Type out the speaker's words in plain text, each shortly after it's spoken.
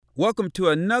Welcome to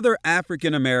another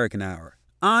African American Hour.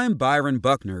 I'm Byron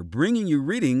Buckner, bringing you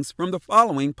readings from the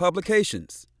following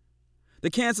publications: the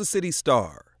Kansas City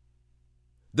Star,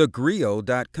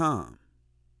 thegrio.com,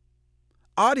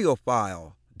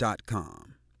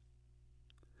 audiophile.com,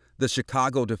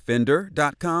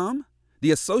 thechicagodefender.com,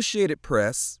 the Associated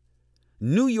Press,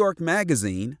 New York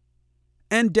Magazine,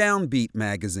 and Downbeat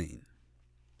Magazine.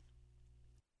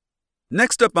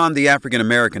 Next up on the African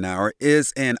American Hour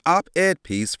is an op-ed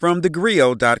piece from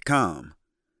thegrio.com.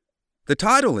 The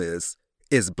title is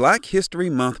Black History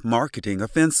Month Marketing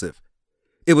Offensive?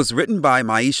 It was written by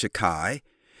Maisha Kai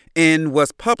and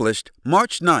was published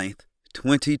March 9th,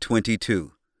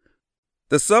 2022.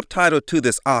 The subtitle to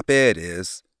this op-ed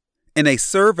is, in a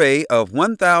survey of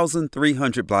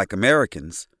 1,300 Black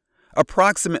Americans,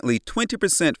 approximately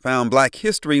 20% found Black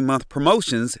History Month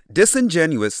promotions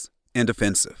disingenuous and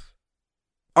offensive.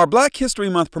 Are Black History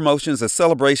Month promotions a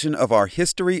celebration of our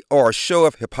history or a show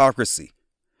of hypocrisy?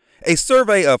 A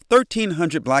survey of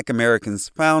 1,300 Black Americans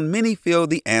found many feel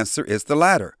the answer is the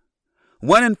latter.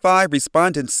 1 in 5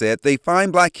 respondents said they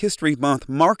find Black History Month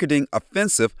marketing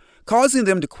offensive, causing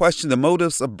them to question the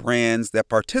motives of brands that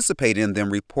participate in them,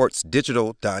 reports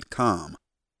Digital.com.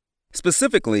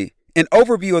 Specifically, an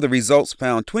overview of the results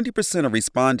found 20% of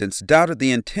respondents doubted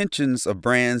the intentions of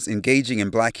brands engaging in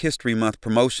Black History Month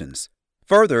promotions.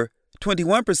 Further,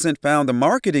 21% found the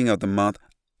marketing of the month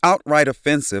outright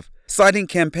offensive, citing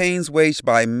campaigns waged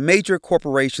by major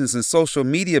corporations and social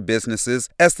media businesses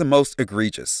as the most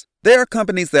egregious. There are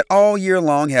companies that all year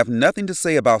long have nothing to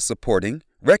say about supporting,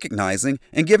 recognizing,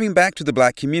 and giving back to the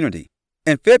Black community.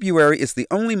 And February is the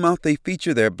only month they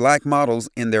feature their Black models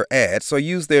in their ads or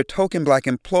use their token Black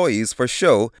employees for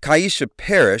show. Kaisha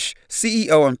Parrish,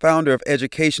 CEO and founder of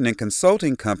education and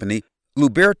consulting company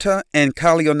Luberta and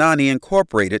Kalionani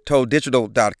Incorporated, told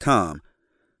Digital.com.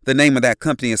 The name of that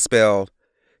company is spelled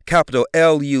capital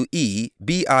Lueberta,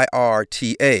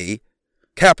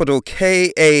 capital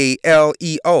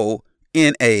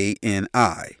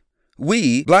Kaleonani.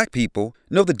 We, Black people,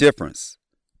 know the difference,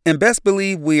 and best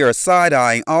believe we are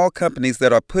side-eyeing all companies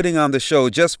that are putting on the show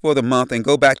just for the month and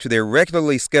go back to their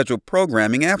regularly scheduled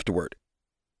programming afterward.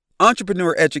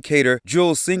 Entrepreneur educator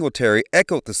Jules Singletary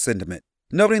echoed the sentiment,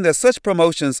 noting that such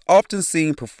promotions often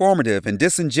seem performative and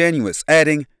disingenuous,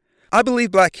 adding, I believe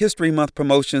Black History Month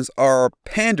promotions are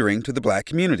pandering to the Black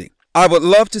community. I would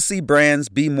love to see brands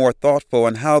be more thoughtful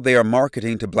in how they are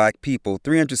marketing to Black people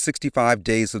 365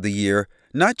 days of the year,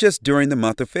 not just during the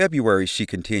month of February, she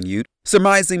continued,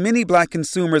 surmising many Black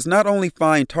consumers not only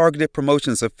find targeted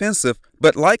promotions offensive,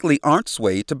 but likely aren't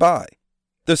swayed to buy.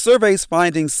 The survey's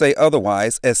findings say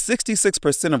otherwise, as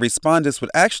 66% of respondents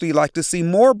would actually like to see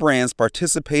more brands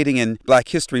participating in Black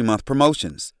History Month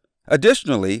promotions.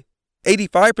 Additionally,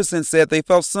 85% said they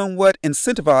felt somewhat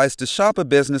incentivized to shop a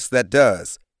business that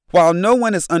does. While no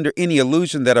one is under any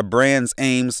illusion that a brand's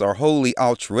aims are wholly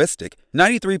altruistic,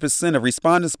 93% of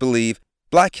respondents believe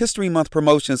Black History Month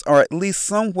promotions are at least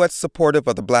somewhat supportive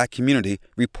of the Black community,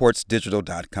 reports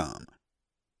Digital.com.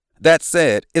 That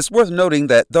said, it's worth noting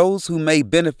that those who may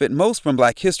benefit most from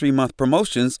Black History Month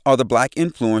promotions are the Black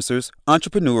influencers,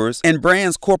 entrepreneurs, and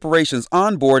brands corporations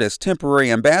on board as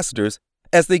temporary ambassadors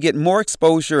as they get more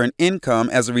exposure and income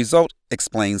as a result,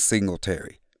 explains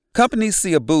Singletary. Companies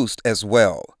see a boost as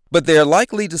well, but they are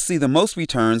likely to see the most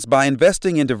returns by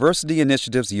investing in diversity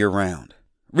initiatives year-round.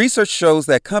 Research shows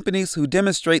that companies who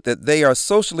demonstrate that they are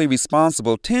socially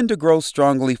responsible tend to grow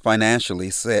strongly financially,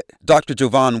 said Dr.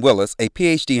 Jovan Willis, a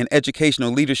Ph.D. in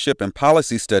Educational Leadership and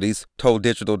Policy Studies, told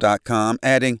Digital.com,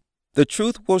 adding, the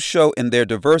truth will show in their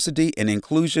diversity and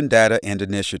inclusion data and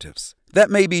initiatives. That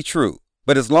may be true,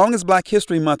 but as long as Black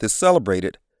History Month is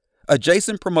celebrated,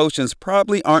 adjacent promotions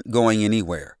probably aren't going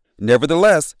anywhere.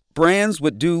 Nevertheless, brands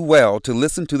would do well to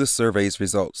listen to the survey's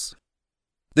results.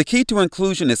 The key to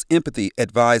inclusion is empathy,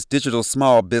 advised digital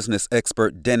small business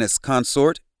expert Dennis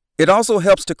Consort. It also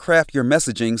helps to craft your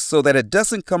messaging so that it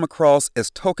doesn't come across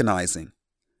as tokenizing.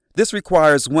 This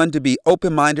requires one to be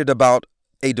open-minded about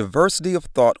a diversity of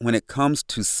thought when it comes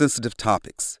to sensitive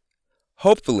topics.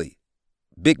 Hopefully,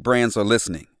 big brands are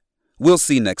listening. We'll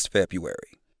see next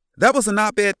February. That was an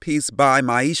op-ed piece by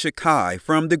Maisha Kai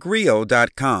from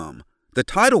thegrio.com. The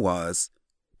title was,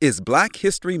 Is Black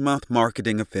History Month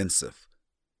Marketing Offensive?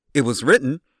 It was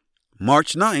written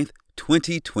March 9th,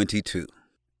 2022.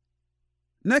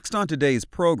 Next on today's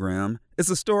program is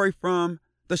a story from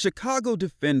the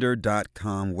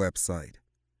ChicagoDefender.com website.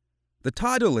 The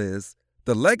title is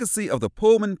The Legacy of the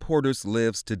Pullman Porters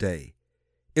Lives Today.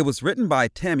 It was written by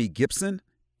Tammy Gibson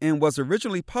and was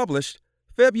originally published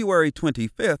February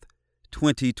 25th,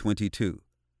 2022.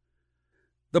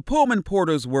 The Pullman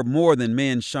porters were more than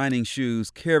men shining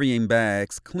shoes, carrying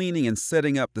bags, cleaning, and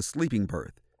setting up the sleeping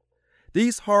berth.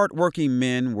 These hard-working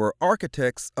men were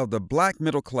architects of the black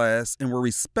middle class and were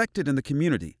respected in the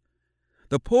community.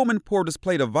 The Pullman porters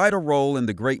played a vital role in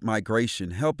the Great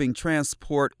Migration, helping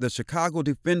transport the Chicago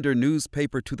Defender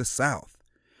newspaper to the South.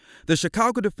 The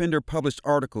Chicago Defender published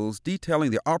articles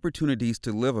detailing the opportunities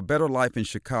to live a better life in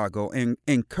Chicago and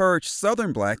encouraged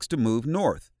Southern blacks to move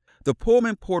north. The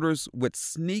Pullman porters would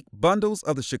sneak bundles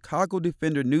of the Chicago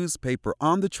Defender newspaper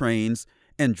on the trains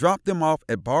and drop them off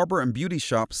at barber and beauty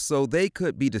shops so they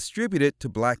could be distributed to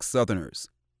black Southerners.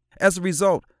 As a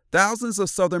result, thousands of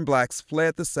Southern blacks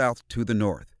fled the South to the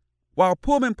North. While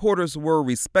Pullman porters were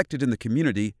respected in the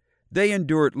community, they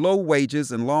endured low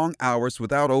wages and long hours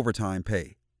without overtime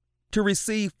pay. To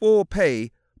receive full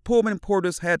pay, Pullman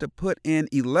porters had to put in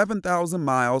 11,000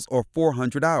 miles or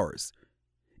 400 hours.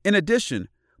 In addition,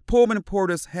 Pullman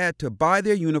porters had to buy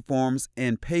their uniforms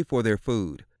and pay for their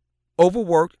food.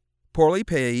 Overworked, poorly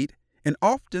paid, and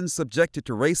often subjected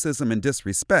to racism and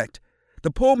disrespect,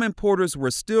 the Pullman porters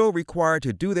were still required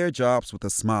to do their jobs with a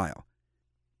smile.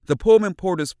 The Pullman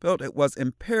porters felt it was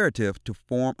imperative to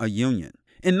form a union.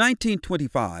 In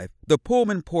 1925, the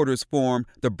Pullman porters formed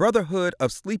the Brotherhood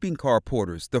of Sleeping Car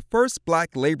Porters, the first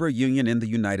black labor union in the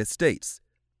United States.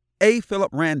 A. Philip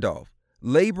Randolph,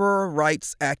 labor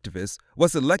rights activist,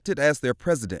 was elected as their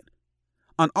president.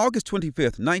 On August 25,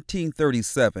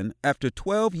 1937, after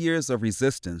 12 years of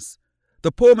resistance,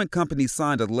 the Pullman Company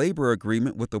signed a labor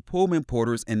agreement with the Pullman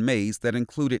porters and maids that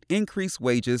included increased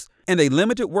wages and a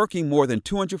limited working more than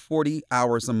 240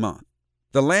 hours a month.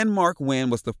 The landmark win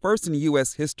was the first in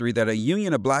U.S. history that a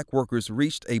union of black workers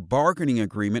reached a bargaining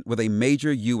agreement with a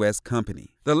major U.S.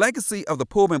 company. The legacy of the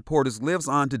Pullman porters lives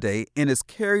on today and is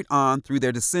carried on through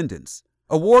their descendants.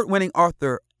 Award-winning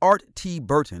author Art T.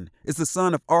 Burton is the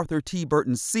son of Arthur T.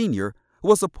 Burton Sr., who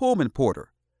was a Pullman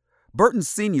porter. Burton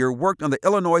Sr. worked on the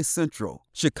Illinois Central,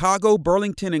 Chicago,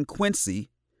 Burlington, and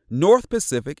Quincy, North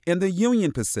Pacific, and the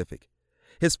Union Pacific.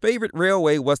 His favorite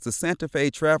railway was the Santa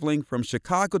Fe, traveling from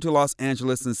Chicago to Los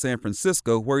Angeles and San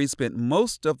Francisco, where he spent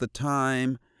most of the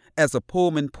time as a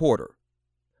Pullman porter.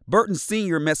 Burton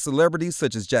Sr. met celebrities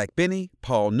such as Jack Benny,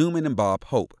 Paul Newman, and Bob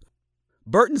Hope.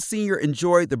 Burton Sr.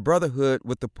 enjoyed the brotherhood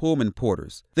with the Pullman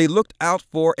porters. They looked out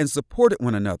for and supported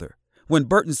one another. When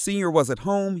Burton Sr. was at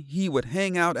home, he would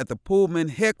hang out at the Pullman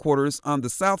headquarters on the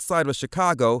south side of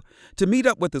Chicago to meet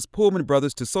up with his Pullman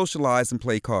brothers to socialize and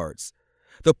play cards.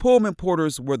 The Pullman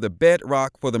porters were the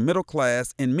bedrock for the middle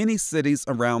class in many cities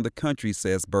around the country,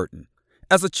 says Burton.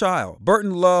 As a child,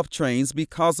 Burton loved trains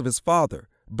because of his father.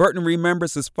 Burton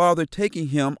remembers his father taking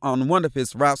him on one of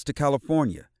his routes to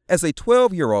California. As a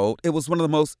 12-year-old, it was one of the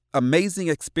most amazing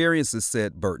experiences,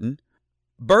 said Burton.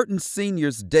 Burton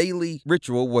Sr.'s daily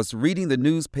ritual was reading the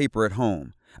newspaper at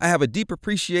home. I have a deep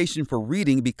appreciation for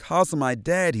reading because of my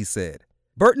dad, he said.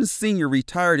 Burton Sr.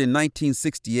 retired in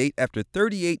 1968 after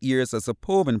 38 years as a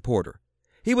Pullman porter.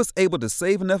 He was able to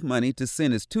save enough money to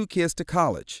send his 2 kids to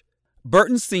college.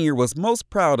 Burton Sr. was most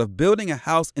proud of building a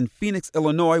house in Phoenix,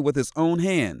 Illinois with his own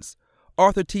hands.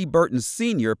 Arthur T. Burton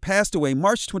Sr. passed away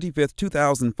March 25,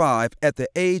 2005 at the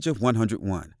age of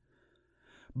 101.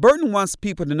 Burton wants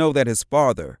people to know that his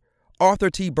father, Arthur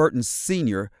T. Burton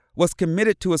Sr., was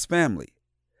committed to his family.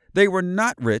 They were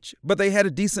not rich, but they had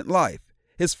a decent life.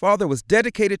 His father was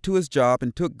dedicated to his job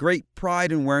and took great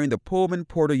pride in wearing the Pullman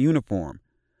porter uniform.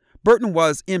 Burton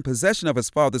was in possession of his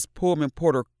father's Pullman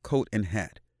porter coat and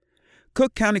hat.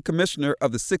 Cook County Commissioner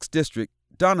of the 6th District,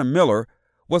 Donna Miller,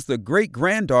 was the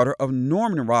great-granddaughter of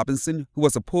Norman Robinson, who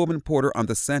was a Pullman porter on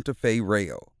the Santa Fe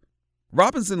Rail.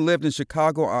 Robinson lived in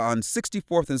Chicago on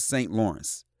 64th and St.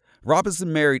 Lawrence.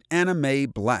 Robinson married Anna Mae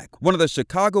Black, one of the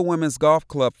Chicago Women's Golf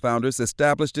Club founders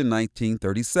established in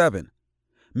 1937.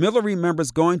 Miller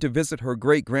remembers going to visit her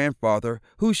great-grandfather,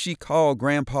 who she called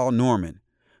Grandpa Norman.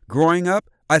 Growing up,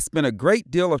 I spent a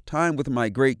great deal of time with my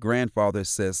great-grandfather,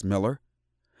 says Miller.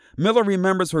 Miller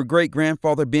remembers her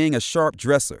great-grandfather being a sharp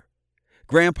dresser.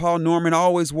 Grandpa Norman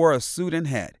always wore a suit and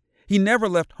hat. He never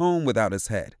left home without his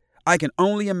hat. I can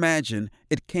only imagine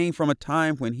it came from a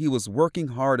time when he was working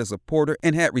hard as a porter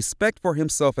and had respect for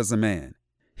himself as a man.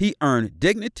 He earned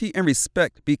dignity and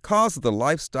respect because of the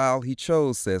lifestyle he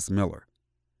chose, says Miller.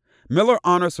 Miller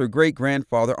honors her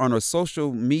great-grandfather on her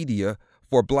social media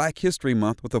for Black History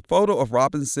Month with a photo of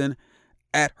Robinson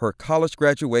at her college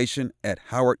graduation at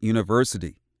Howard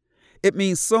University. It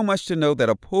means so much to know that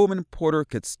a Pullman porter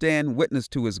could stand witness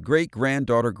to his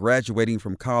great-granddaughter graduating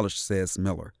from college, says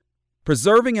Miller.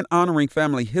 Preserving and honoring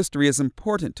family history is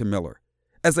important to Miller.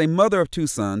 As a mother of 2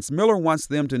 sons, Miller wants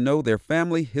them to know their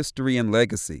family history and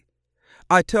legacy.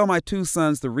 I tell my two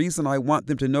sons the reason I want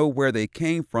them to know where they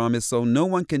came from is so no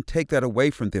one can take that away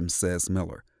from them, says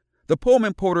Miller. The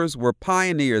Pullman Porters were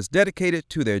pioneers dedicated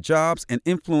to their jobs and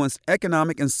influenced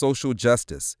economic and social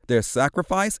justice. Their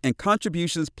sacrifice and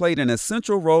contributions played an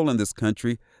essential role in this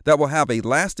country that will have a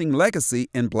lasting legacy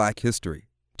in Black history.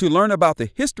 To learn about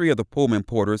the history of the Pullman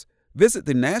Porters, visit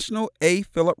the National A.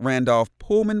 Philip Randolph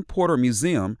Pullman Porter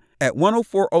Museum at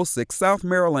 10406 South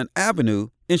Maryland Avenue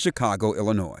in Chicago,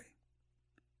 Illinois.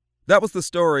 That was the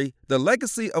story, The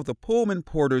Legacy of the Pullman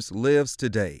Porters Lives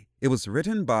Today. It was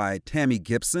written by Tammy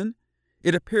Gibson.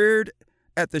 It appeared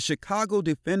at the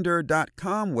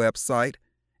ChicagoDefender.com website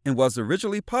and was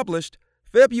originally published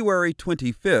February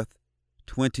 25th,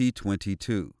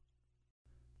 2022.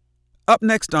 Up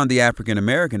next on the African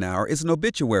American Hour is an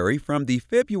obituary from the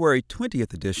February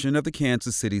 20th edition of the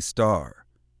Kansas City Star.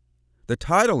 The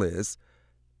title is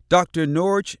Dr.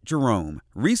 Norge Jerome,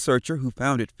 researcher who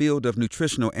founded field of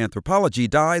nutritional anthropology,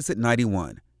 dies at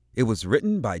 91. It was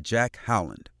written by Jack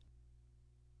Howland.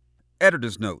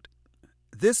 Editor's note: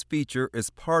 this feature is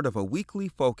part of a weekly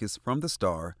focus from the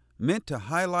Star meant to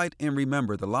highlight and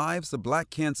remember the lives of Black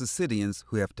Kansas Cityans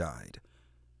who have died.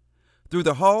 Through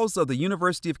the halls of the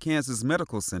University of Kansas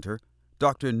Medical Center,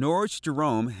 Dr. Norge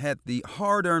Jerome had the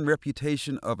hard-earned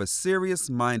reputation of a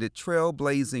serious-minded,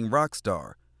 trailblazing rock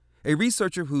star, a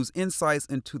researcher whose insights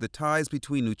into the ties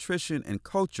between nutrition and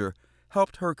culture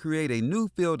helped her create a new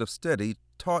field of study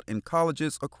taught in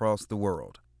colleges across the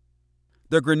world.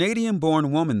 The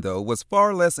Grenadian-born woman, though, was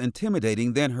far less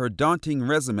intimidating than her daunting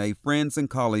resume friends and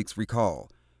colleagues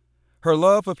recall. Her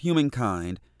love of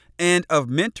humankind and of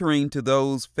mentoring to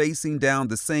those facing down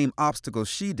the same obstacles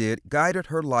she did guided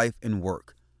her life and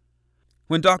work.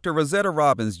 When Dr. Rosetta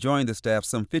Robbins joined the staff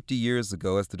some 50 years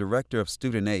ago as the Director of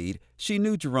Student Aid, she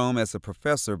knew Jerome as a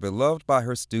professor beloved by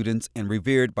her students and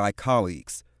revered by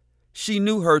colleagues. She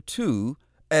knew her, too,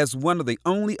 as one of the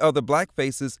only other Black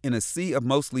faces in a sea of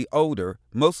mostly older,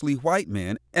 mostly white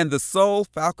men, and the sole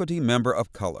faculty member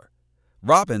of color.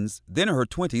 Robbins, then in her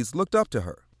 20s, looked up to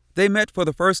her. They met for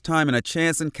the first time in a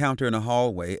chance encounter in a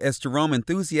hallway as Jerome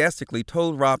enthusiastically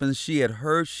told Robbins she had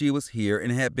heard she was here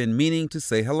and had been meaning to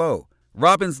say hello.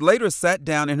 Robbins later sat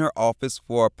down in her office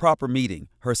for a proper meeting.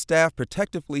 Her staff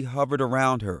protectively hovered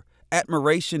around her,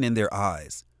 admiration in their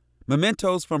eyes.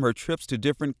 Mementos from her trips to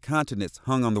different continents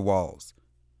hung on the walls.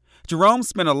 Jerome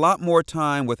spent a lot more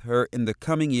time with her in the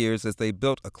coming years as they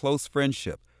built a close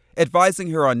friendship, advising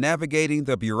her on navigating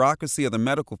the bureaucracy of the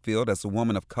medical field as a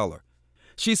woman of color.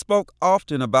 She spoke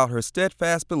often about her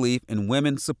steadfast belief in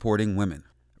women supporting women.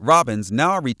 Robbins,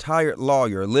 now a retired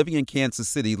lawyer living in Kansas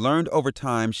City, learned over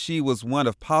time she was one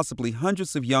of possibly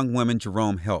hundreds of young women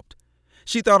Jerome helped.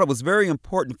 She thought it was very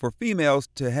important for females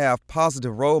to have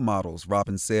positive role models,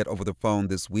 Robbins said over the phone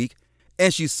this week,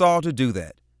 and she saw to do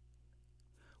that.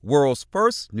 World's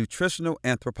first nutritional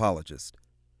anthropologist.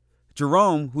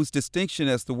 Jerome, whose distinction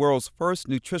as the world's first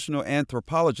nutritional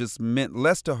anthropologist meant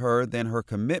less to her than her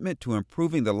commitment to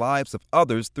improving the lives of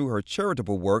others through her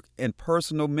charitable work and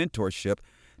personal mentorship,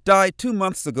 died 2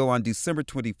 months ago on December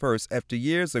 21st after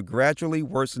years of gradually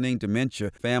worsening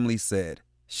dementia, family said.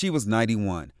 She was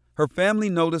 91. Her family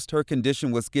noticed her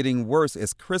condition was getting worse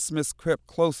as Christmas crept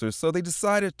closer, so they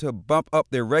decided to bump up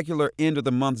their regular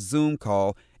end-of-the-month Zoom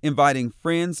call, inviting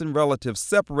friends and relatives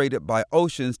separated by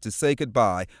oceans to say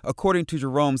goodbye, according to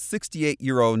Jerome's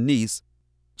 68-year-old niece,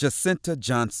 Jacinta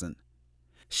Johnson.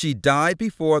 She died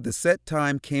before the set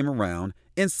time came around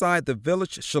inside the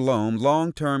Village Shalom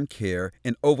long-term care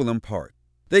in Overland Park.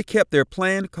 They kept their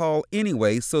planned call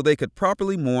anyway so they could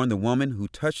properly mourn the woman who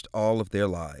touched all of their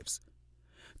lives.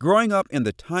 Growing up in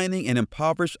the tiny and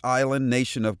impoverished island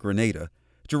nation of Grenada,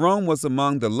 Jerome was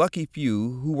among the lucky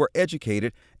few who were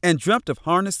educated and dreamt of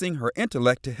harnessing her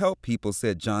intellect to help people,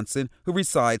 said Johnson, who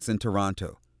resides in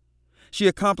Toronto. She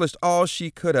accomplished all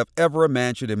she could have ever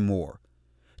imagined and more.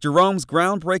 Jerome's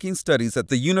groundbreaking studies at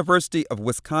the University of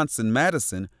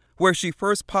Wisconsin-Madison, where she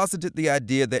first posited the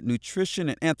idea that nutrition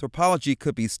and anthropology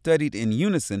could be studied in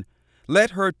unison,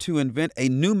 led her to invent a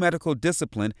new medical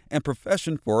discipline and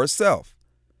profession for herself.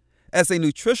 As a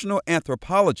nutritional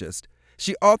anthropologist,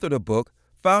 she authored a book,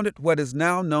 founded what is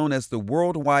now known as the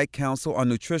Worldwide Council on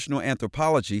Nutritional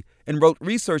Anthropology, and wrote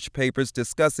research papers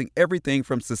discussing everything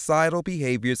from societal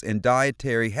behaviors and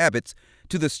dietary habits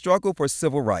to the struggle for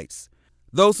civil rights.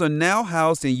 Those are now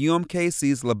housed in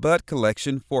UMKC's Labud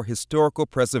collection for historical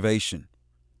preservation.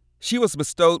 She was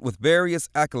bestowed with various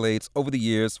accolades over the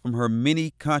years from her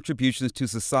many contributions to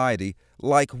society,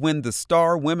 like when the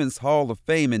Star Women's Hall of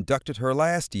Fame inducted her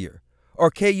last year, or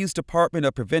KU's Department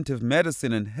of Preventive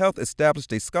Medicine and Health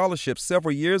established a scholarship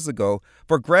several years ago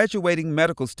for graduating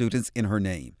medical students in her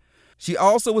name. She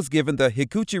also was given the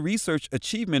Higuchi Research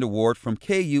Achievement Award from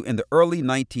KU in the early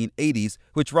 1980s,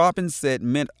 which Robbins said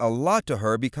meant a lot to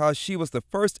her because she was the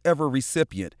first ever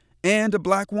recipient and a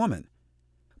black woman.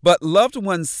 But loved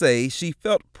ones say she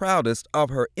felt proudest of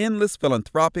her endless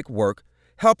philanthropic work,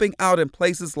 helping out in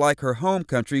places like her home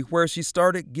country, where she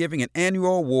started giving an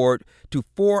annual award to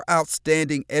 4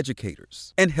 outstanding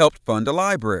educators and helped fund a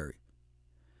library.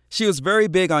 She was very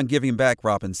big on giving back,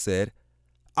 Robbins said.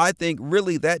 I think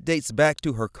really that dates back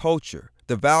to her culture,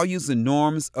 the values and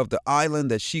norms of the island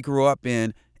that she grew up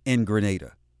in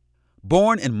Grenada.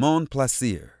 Born in Mon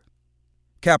Plaisir,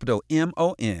 capital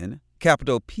M-O-N,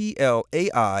 capital P-L-A-I-S-I-R.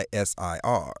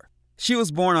 She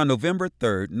was born on November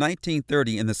 3,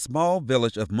 1930 in the small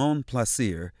village of Mon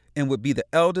Plaisir and would be the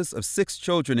eldest of 6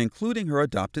 children, including her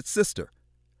adopted sister.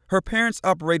 Her parents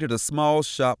operated a small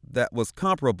shop that was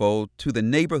comparable to the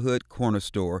neighborhood corner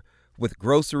store, with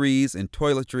groceries and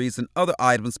toiletries and other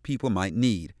items people might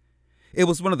need. It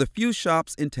was one of the few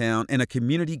shops in town and a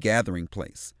community gathering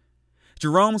place.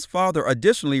 Jerome's father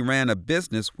additionally ran a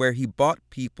business where he bought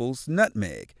people's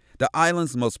nutmeg, the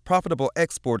island's most profitable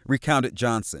export, recounted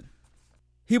Johnson.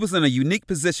 He was in a unique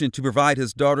position to provide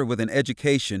his daughter with an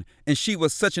education, and she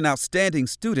was such an outstanding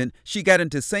student she got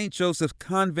into St. Joseph's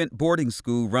Convent boarding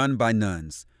school run by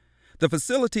nuns. The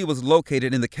facility was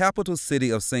located in the capital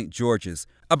city of St. George's,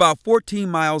 about 14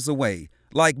 miles away.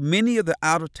 Like many of the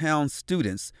out-of-town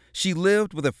students, she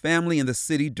lived with a family in the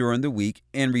city during the week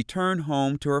and returned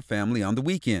home to her family on the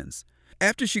weekends.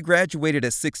 After she graduated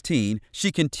at 16,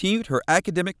 she continued her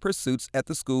academic pursuits at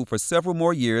the school for several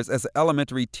more years as an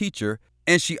elementary teacher,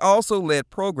 and she also led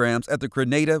programs at the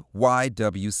Grenada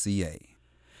YWCA.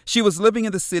 She was living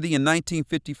in the city in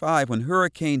 1955 when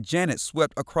Hurricane Janet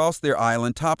swept across their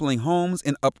island, toppling homes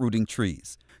and uprooting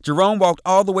trees. Jerome walked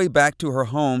all the way back to her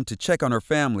home to check on her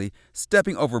family,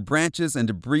 stepping over branches and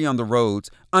debris on the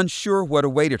roads, unsure what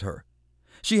awaited her.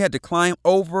 She had to climb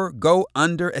over, go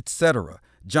under, etc.,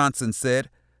 Johnson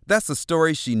said. That's a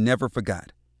story she never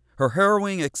forgot. Her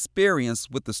harrowing experience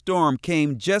with the storm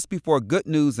came just before good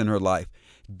news in her life,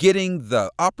 getting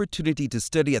the opportunity to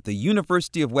study at the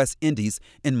University of West Indies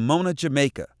in Mona,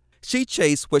 Jamaica. She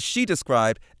chased what she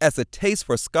described as a taste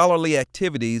for scholarly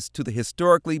activities to the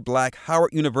historically black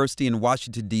Howard University in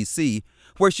Washington, D.C.,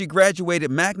 where she graduated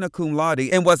magna cum laude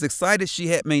and was excited she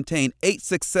had maintained 8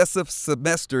 successive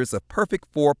semesters of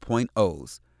perfect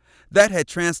 4.0s. That had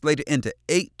translated into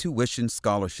 8 tuition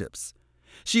scholarships.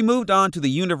 She moved on to the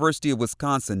University of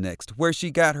Wisconsin next, where she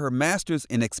got her master's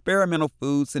in experimental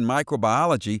foods and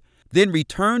microbiology, then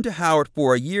returned to Howard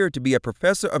for a year to be a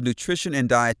professor of nutrition and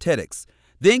dietetics,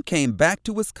 then came back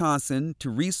to Wisconsin to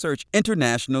research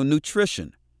international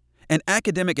nutrition. An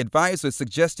academic advisor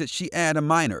suggested she add a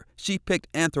minor. She picked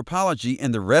anthropology,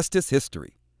 and the rest is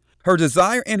history. Her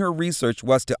desire in her research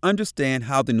was to understand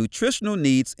how the nutritional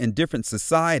needs in different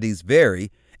societies vary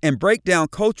and break down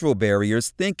cultural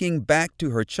barriers, thinking back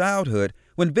to her childhood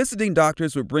when visiting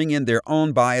doctors would bring in their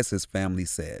own biases, family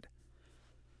said.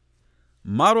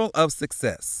 Model of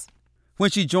success.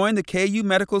 When she joined the KU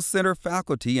Medical Center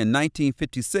faculty in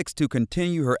 1956 to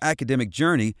continue her academic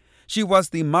journey, she was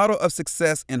the model of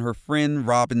success in her friend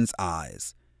Robbins'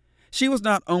 eyes. She was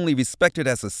not only respected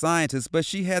as a scientist, but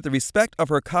she had the respect of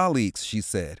her colleagues, she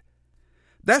said.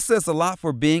 That says a lot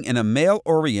for being in a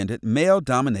male-oriented,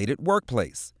 male-dominated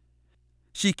workplace.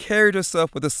 She carried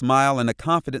herself with a smile and a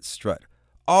confident strut,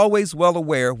 always well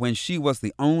aware when she was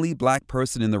the only black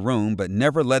person in the room, but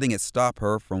never letting it stop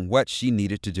her from what she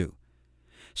needed to do.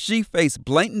 She faced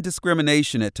blatant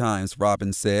discrimination at times,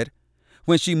 Robbins said.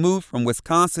 When she moved from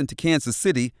Wisconsin to Kansas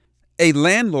City, a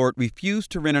landlord refused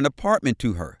to rent an apartment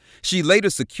to her. She later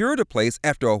secured a place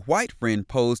after a white friend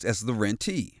posed as the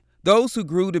rentee. Those who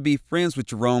grew to be friends with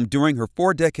Jerome during her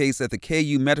 4 decades at the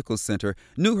KU Medical Center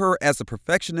knew her as a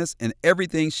perfectionist in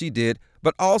everything she did,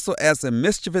 but also as a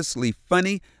mischievously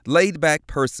funny, laid-back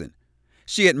person.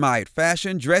 She admired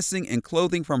fashion, dressing, and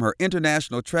clothing from her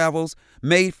international travels,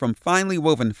 made from finely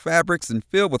woven fabrics and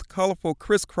filled with colorful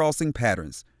crisscrossing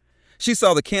patterns. She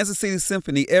saw the Kansas City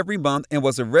Symphony every month and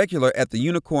was a regular at the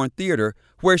Unicorn Theater,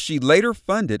 where she later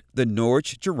funded the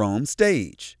Norge Jerome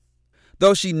stage.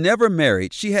 Though she never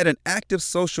married, she had an active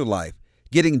social life,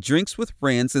 getting drinks with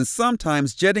friends and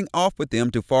sometimes jetting off with them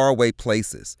to faraway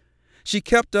places. She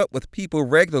kept up with people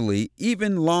regularly,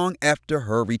 even long after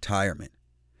her retirement.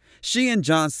 She and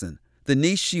Johnson, the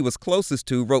niece she was closest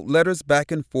to, wrote letters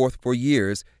back and forth for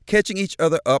years, catching each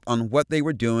other up on what they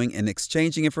were doing and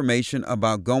exchanging information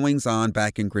about goings-on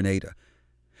back in Grenada.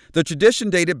 The tradition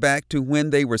dated back to when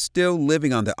they were still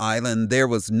living on the island. There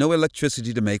was no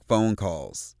electricity to make phone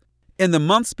calls. In the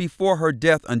months before her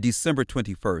death on December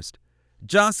 21st,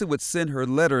 Johnson would send her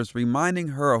letters reminding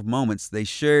her of moments they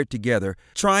shared together,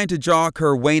 trying to jog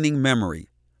her waning memory.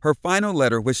 Her final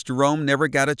letter, which Jerome never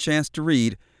got a chance to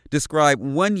read, described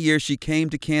one year she came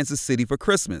to Kansas City for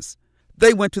Christmas.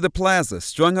 They went to the plaza,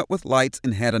 strung up with lights,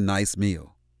 and had a nice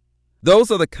meal.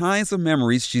 Those are the kinds of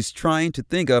memories she's trying to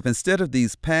think of instead of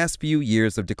these past few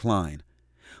years of decline.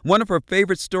 One of her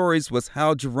favorite stories was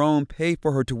how Jerome paid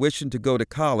for her tuition to go to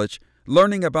college,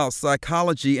 learning about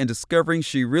psychology and discovering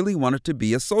she really wanted to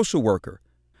be a social worker.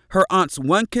 Her aunt's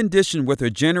one condition with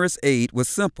her generous aid was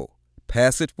simple: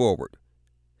 pass it forward.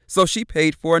 So she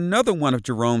paid for another one of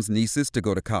Jerome's nieces to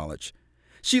go to college.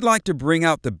 She liked to bring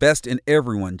out the best in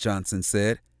everyone, Johnson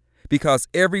said, because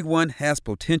everyone has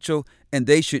potential and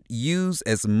they should use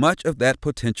as much of that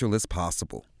potential as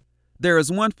possible. There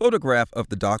is one photograph of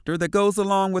the doctor that goes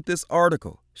along with this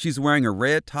article. She's wearing a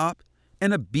red top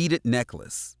and a beaded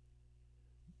necklace.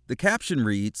 The caption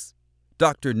reads,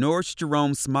 "Dr. Norge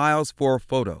Jerome smiles for a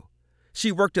photo." She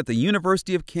worked at the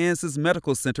University of Kansas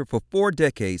Medical Center for 4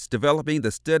 decades, developing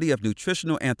the study of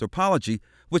nutritional anthropology,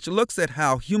 which looks at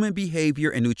how human behavior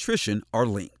and nutrition are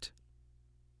linked.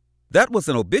 That was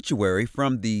an obituary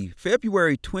from the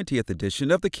February 20th edition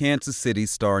of the Kansas City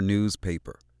Star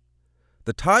newspaper.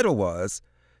 The title was,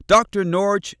 "Dr.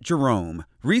 Norge Jerome,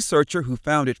 researcher who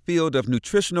founded field of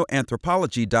nutritional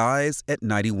anthropology, dies at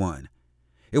 91.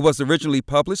 It was originally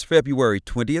published February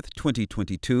 20th,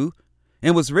 2022,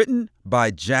 and was written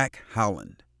by Jack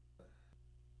Howland.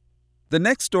 The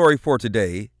next story for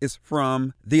today is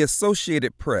from the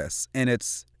Associated Press and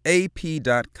its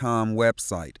AP.com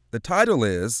website. The title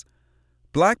is,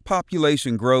 "Black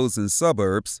Population Grows in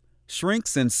Suburbs,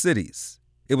 Shrinks in Cities."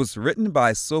 It was written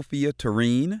by Sophia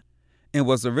Tureen and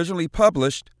was originally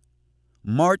published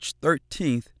March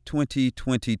 13th,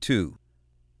 2022.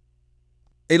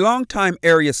 A longtime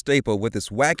area staple with its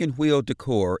wagon wheel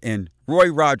decor and Roy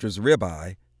Rogers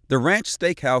ribeye, the Ranch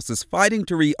Steakhouse is fighting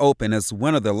to reopen as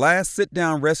one of the last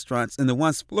sit-down restaurants in the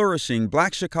once flourishing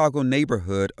Black Chicago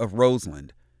neighborhood of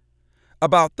Roseland.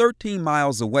 About 13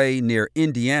 miles away near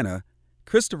Indiana,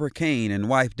 Christopher Kane and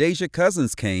wife Deja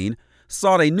Cousins Kane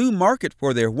sought a new market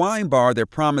for their wine bar that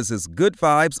promises good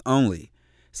vibes only,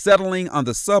 settling on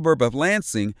the suburb of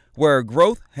Lansing, where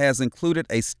growth has included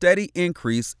a steady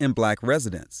increase in black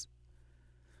residents.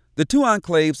 The two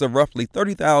enclaves of roughly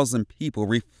 30,000 people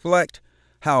reflect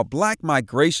how black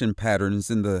migration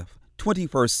patterns in the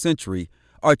 21st century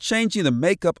are changing the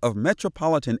makeup of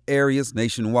metropolitan areas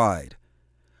nationwide.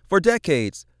 For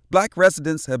decades, black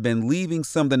residents have been leaving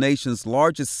some of the nation's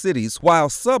largest cities, while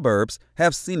suburbs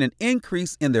have seen an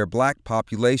increase in their black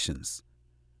populations.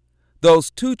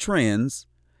 Those two trends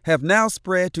have now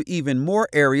spread to even more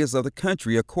areas of the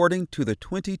country, according to the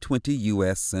 2020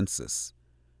 U.S. Census.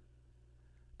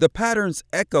 The patterns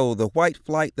echo the white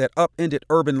flight that upended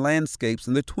urban landscapes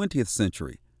in the 20th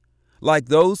century. Like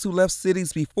those who left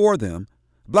cities before them,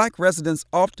 black residents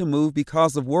often move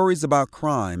because of worries about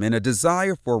crime and a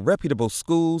desire for reputable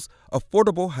schools,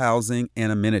 affordable housing,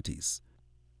 and amenities.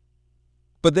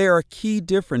 But there are key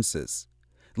differences.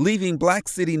 Leaving black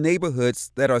city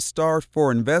neighborhoods that are starved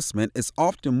for investment is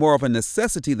often more of a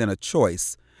necessity than a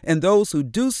choice, and those who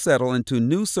do settle into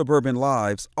new suburban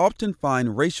lives often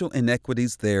find racial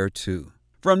inequities there too.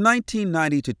 From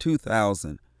 1990 to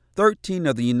 2000, 13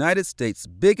 of the United States'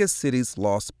 biggest cities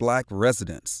lost black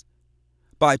residents.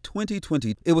 By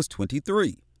 2020, it was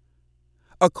 23.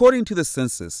 According to the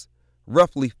census,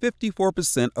 roughly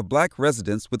 54% of black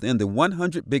residents within the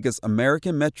 100 biggest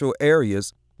American metro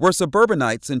areas were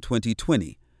suburbanites in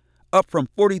 2020, up from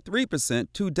 43%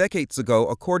 2 decades ago,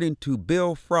 according to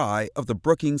Bill Fry of the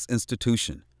Brookings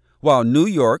Institution. While New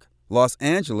York, Los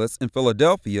Angeles, and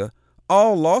Philadelphia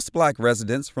all lost black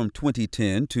residents from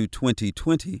 2010 to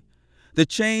 2020, the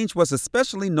change was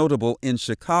especially notable in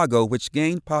Chicago, which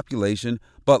gained population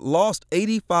but lost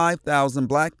 85,000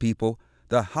 black people,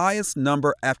 the highest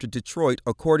number after Detroit,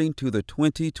 according to the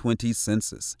 2020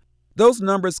 census. Those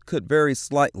numbers could vary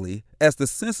slightly, as the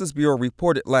Census Bureau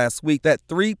reported last week that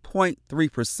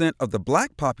 3.3% of the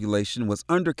black population was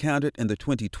undercounted in the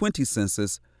 2020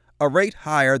 census, a rate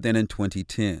higher than in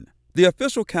 2010. The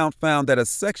official count found that a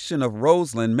section of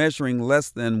Roseland measuring less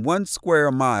than 1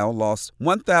 square mile lost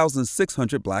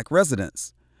 1,600 black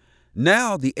residents.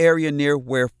 Now, the area near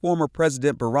where former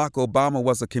President Barack Obama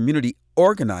was a community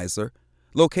organizer,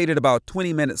 located about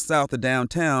 20 minutes south of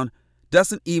downtown,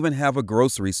 doesn't even have a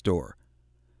grocery store.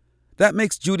 That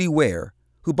makes Judy Ware,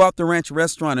 who bought the Ranch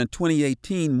restaurant in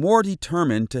 2018, more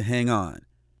determined to hang on.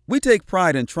 "We take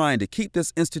pride in trying to keep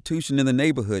this institution in the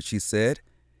neighborhood," she said.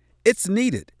 "It's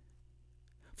needed."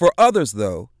 For others,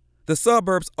 though, the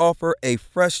suburbs offer a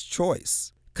fresh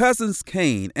choice. Cousins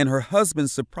Kane and her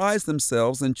husband surprised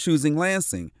themselves in choosing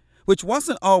Lansing, which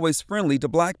wasn't always friendly to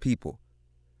black people.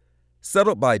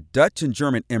 Settled by Dutch and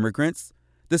German immigrants,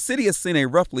 the city has seen a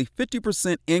roughly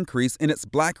 50% increase in its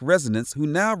black residents, who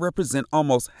now represent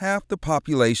almost half the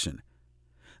population.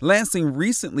 Lansing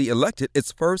recently elected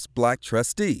its first black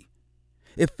trustee.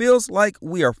 "It feels like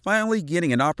we are finally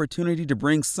getting an opportunity to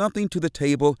bring something to the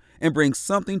table and bring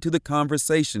something to the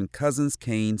conversation," Cousins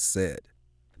Kane said.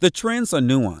 The trends are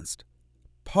nuanced.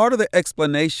 Part of the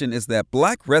explanation is that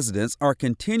black residents are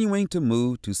continuing to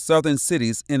move to southern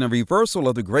cities in a reversal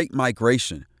of the Great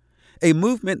Migration, a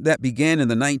movement that began in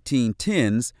the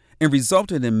 1910s and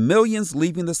resulted in millions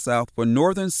leaving the South for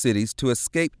northern cities to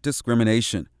escape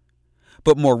discrimination.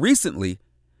 But more recently,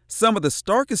 some of the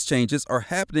starkest changes are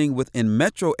happening within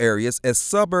metro areas as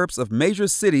suburbs of major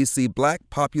cities see black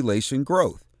population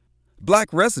growth.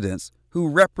 Black residents, who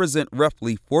represent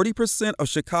roughly 40% of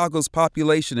Chicago's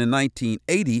population in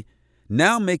 1980,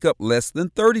 now make up less than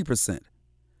 30%.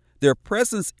 Their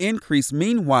presence increased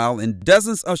meanwhile in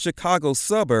dozens of Chicago's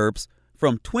suburbs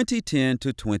from 2010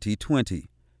 to 2020.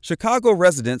 Chicago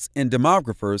residents and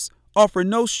demographers offer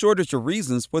no shortage of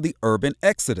reasons for the urban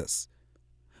exodus.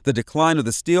 The decline of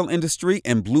the steel industry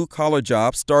and blue-collar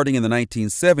jobs starting in the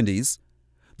 1970s,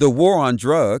 the war on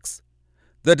drugs,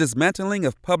 the dismantling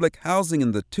of public housing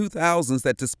in the 2000s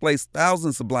that displaced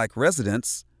thousands of black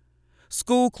residents,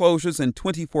 school closures in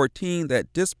 2014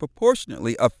 that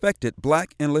disproportionately affected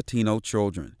black and Latino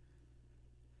children.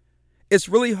 "It's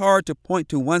really hard to point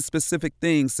to one specific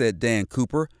thing," said Dan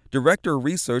Cooper, Director of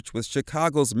Research with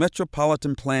Chicago's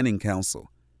Metropolitan Planning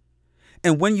Council.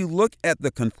 "And when you look at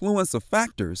the confluence of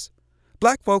factors,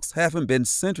 black folks haven't been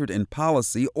centered in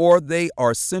policy, or they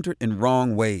are centered in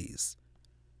wrong ways."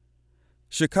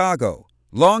 Chicago,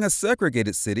 long a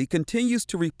segregated city, continues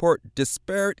to report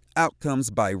disparate outcomes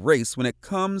by race when it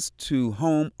comes to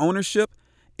home ownership,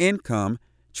 income,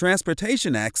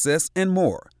 transportation access, and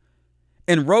more.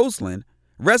 In Roseland,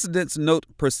 residents note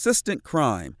persistent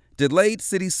crime, delayed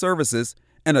city services,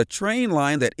 and a train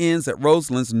line that ends at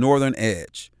Roseland's northern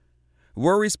edge.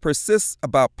 Worries persist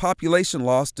about population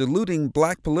loss diluting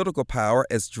black political power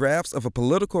as drafts of a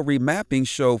political remapping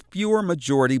show fewer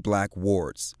majority black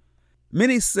wards.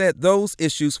 Many said those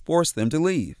issues forced them to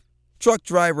leave. Truck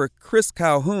driver Chris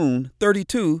Calhoun,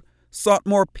 32, sought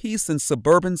more peace in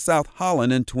suburban South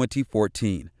Holland in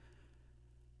 2014.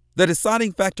 The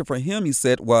deciding factor for him, he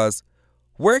said, was,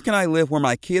 "Where can I live where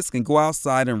my kids can go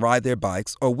outside and ride their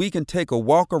bikes, or we can take a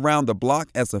walk around the block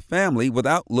as a family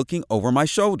without looking over my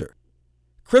shoulder?"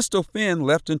 Crystal Finn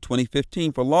left in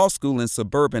 2015 for law school in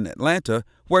suburban Atlanta,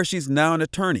 where she's now an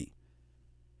attorney.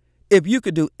 "If you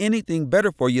could do anything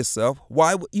better for yourself,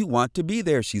 why would you want to be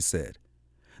there?" she said.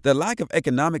 "The lack of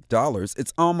economic dollars,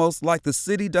 it's almost like the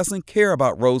city doesn't care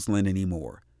about Roseland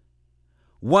anymore."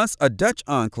 Once a Dutch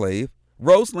enclave,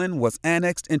 Roseland was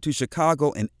annexed into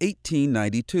Chicago in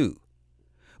 1892.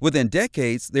 Within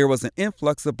decades, there was an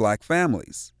influx of black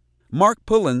families. Mark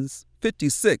Pullins,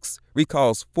 56,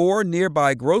 recalls 4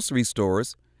 nearby grocery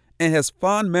stores and has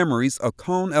fond memories of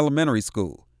Cone Elementary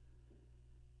School.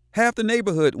 "Half the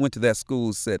neighborhood went to that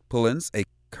school," said Pullins, a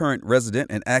current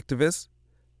resident and activist.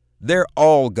 "They're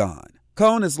all gone."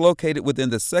 Cone is located within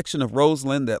the section of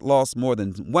Roseland that lost more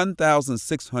than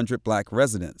 1,600 black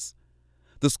residents.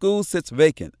 The school sits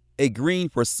vacant, a green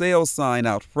for sale sign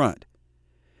out front.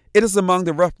 It is among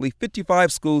the roughly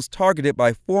 55 schools targeted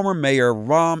by former Mayor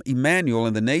Rahm Emanuel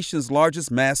in the nation's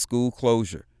largest mass school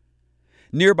closure.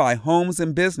 Nearby homes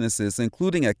and businesses,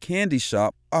 including a candy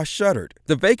shop, are shuttered.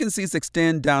 The vacancies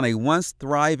extend down a once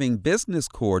thriving business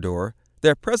corridor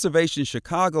that Preservation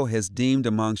Chicago has deemed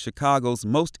among Chicago's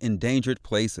most endangered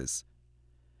places.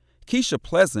 Keisha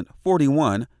Pleasant,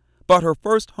 41, bought her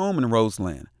first home in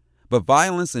Roseland, but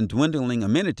violence and dwindling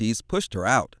amenities pushed her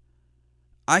out.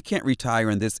 "I can't retire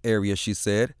in this area," she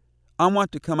said. "I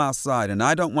want to come outside, and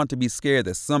I don't want to be scared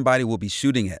that somebody will be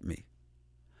shooting at me."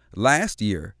 Last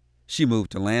year, she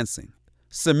moved to Lansing.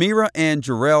 Samira and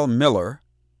Jerome Miller,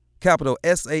 capital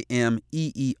Sameerah,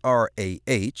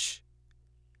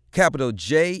 capital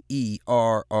Jerrell,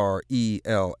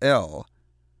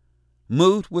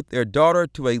 moved with their daughter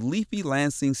to a leafy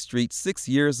Lansing street 6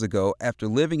 years ago after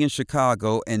living in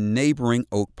Chicago and neighboring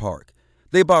Oak Park.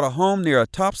 They bought a home near a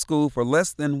top school for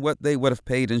less than what they would have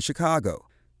paid in Chicago.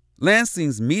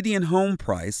 Lansing's median home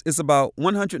price is about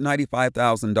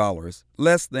 $195,000,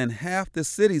 less than half the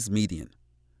city's median.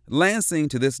 Lansing,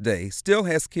 to this day, still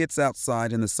has kids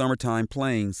outside in the summertime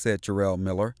playing, said Jerome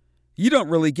Miller. You don't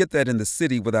really get that in the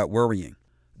city without worrying.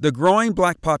 The growing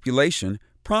black population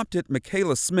prompted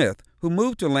Michaela Smith, who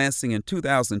moved to Lansing in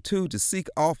 2002, to seek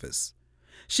office.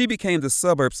 She became the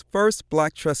suburb's first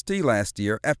black trustee last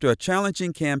year after a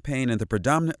challenging campaign in the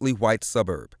predominantly white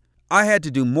suburb. I had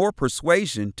to do more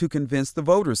persuasion to convince the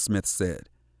voters, Smith said.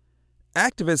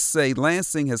 Activists say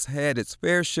Lansing has had its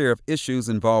fair share of issues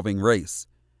involving race.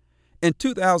 In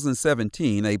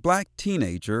 2017, a black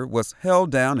teenager was held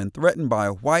down and threatened by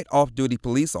a white off-duty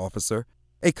police officer,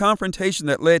 a confrontation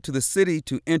that led to the city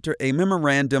to enter a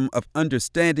memorandum of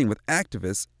understanding with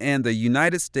activists and the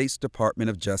United States Department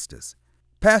of Justice.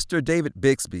 Pastor David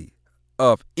Bixby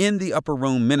of In the Upper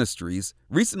Room Ministries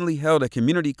recently held a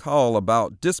community call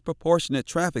about disproportionate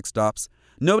traffic stops,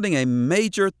 noting a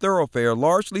major thoroughfare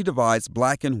largely divides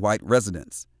black and white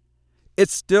residents.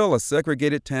 It's still a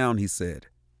segregated town, he said.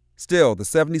 Still, the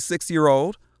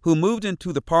 76-year-old, who moved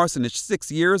into the parsonage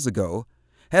 6 years ago,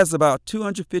 has about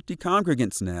 250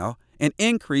 congregants now, an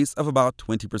increase of about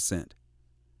 20%.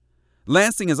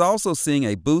 Lansing is also seeing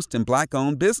a boost in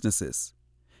black-owned businesses.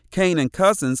 Kane &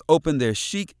 Cousins opened their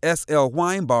chic SL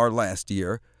wine bar last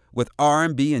year, with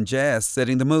R&B and jazz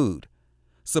setting the mood.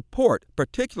 Support,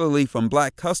 particularly from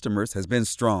black customers, has been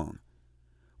strong.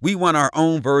 We want our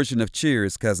own version of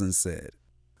Cheers, Cousins said.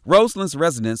 Roseland's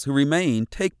residents who remain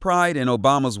take pride in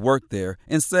Obama's work there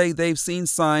and say they've seen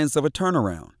signs of a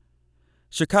turnaround.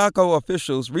 Chicago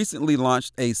officials recently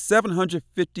launched a $750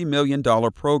 million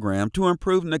program to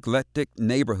improve neglected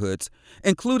neighborhoods,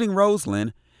 including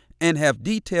Roseland, and have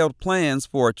detailed plans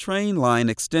for a train line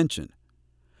extension.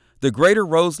 The Greater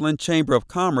Roseland Chamber of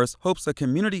Commerce hopes a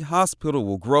community hospital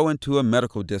will grow into a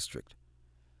medical district.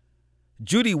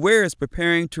 Judy Ware is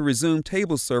preparing to resume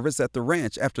table service at the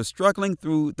ranch after struggling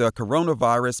through the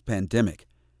coronavirus pandemic.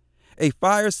 A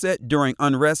fire set during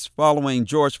unrest following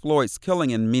George Floyd's killing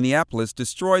in Minneapolis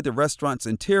destroyed the restaurant's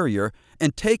interior,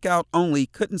 and takeout only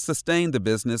couldn't sustain the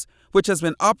business, which has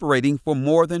been operating for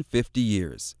more than 50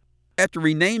 years. After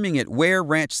renaming it Ware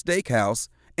Ranch Steakhouse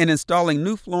and installing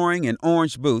new flooring and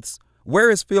orange booths, Ware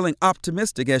is feeling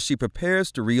optimistic as she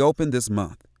prepares to reopen this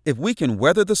month. If we can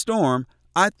weather the storm,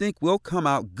 I think we'll come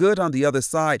out good on the other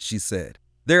side, she said.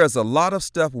 There is a lot of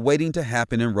stuff waiting to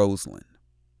happen in Roseland.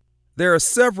 There are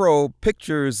several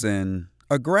pictures and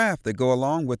a graph that go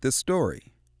along with this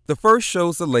story. The first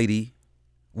shows a lady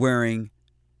wearing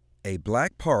a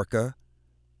black parka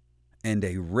and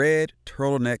a red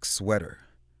turtleneck sweater.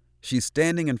 She's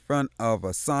standing in front of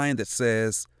a sign that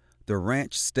says, The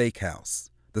Ranch Steakhouse.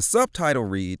 The subtitle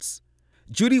reads,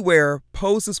 Judy Ware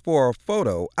poses for a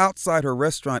photo outside her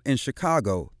restaurant in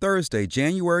Chicago, Thursday,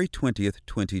 January 20th,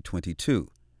 2022.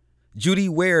 Judy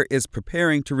Ware is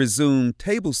preparing to resume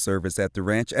table service at the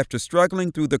ranch after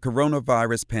struggling through the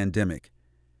coronavirus pandemic.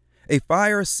 A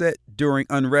fire set during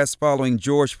unrest following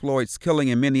George Floyd's killing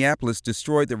in Minneapolis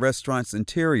destroyed the restaurant's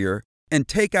interior, and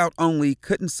takeout only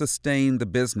couldn't sustain the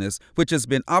business, which has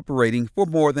been operating for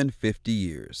more than 50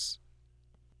 years.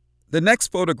 The next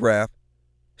photograph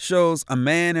shows a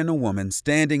man and a woman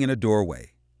standing in a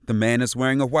doorway. The man is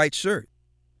wearing a white shirt.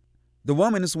 The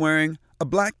woman is wearing a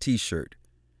black t-shirt.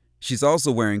 She's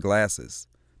also wearing glasses.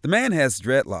 The man has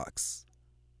dreadlocks.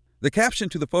 The caption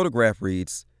to the photograph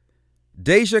reads,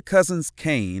 Deja Cousins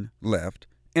Kane, left,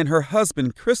 and her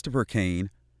husband Christopher Kane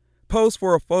posed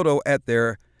for a photo at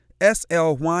their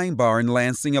SL Wine Bar in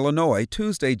Lansing, Illinois,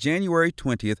 Tuesday, January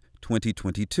 20th,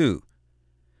 2022.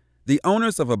 The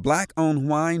owners of a black-owned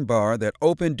wine bar that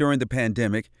opened during the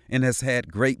pandemic and has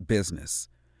had great business.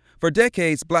 For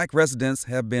decades, black residents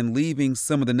have been leaving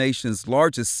some of the nation's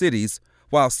largest cities,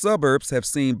 while suburbs have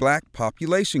seen black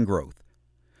population growth.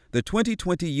 The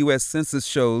 2020 U.S. Census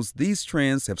shows these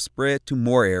trends have spread to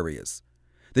more areas.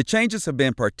 The changes have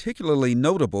been particularly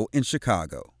notable in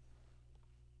Chicago.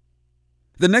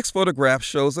 The next photograph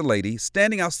shows a lady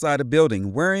standing outside a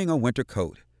building wearing a winter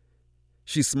coat.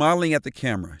 She's smiling at the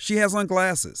camera. She has on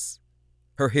glasses.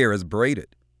 Her hair is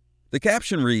braided. The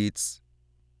caption reads,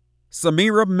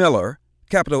 Samira Miller,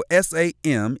 capital S-A-M-E-E-R-A-H,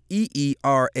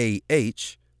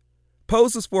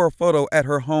 poses for a photo at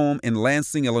her home in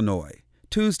Lansing, Illinois,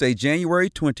 Tuesday, January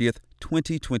 20th,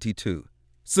 2022.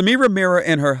 Samira Miller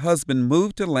and her husband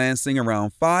moved to Lansing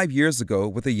around 5 years ago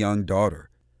with a young daughter.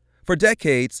 For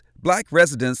decades, black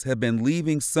residents have been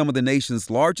leaving some of the nation's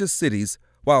largest cities,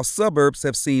 while suburbs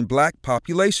have seen black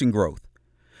population growth.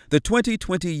 The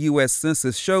 2020 U.S.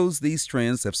 Census shows these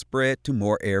trends have spread to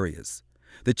more areas.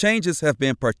 The changes have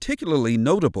been particularly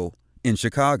notable in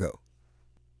Chicago.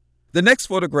 The next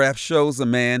photograph shows a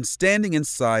man standing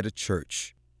inside a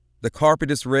church. The carpet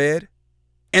is red,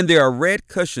 and there are red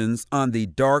cushions on the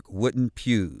dark wooden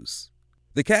pews.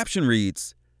 The caption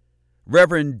reads,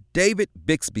 Reverend David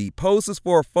Bixby poses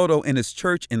for a photo in his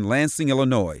church in Lansing,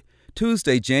 Illinois,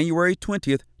 Tuesday, January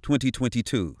 20th,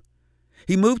 2022.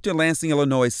 He moved to Lansing,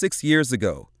 Illinois 6 years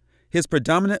ago. His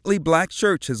predominantly black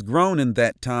church has grown in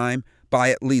that time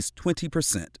by at least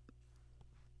 20%.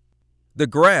 The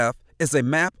graph is a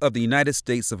map of the United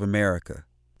States of America.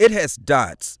 It has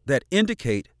dots that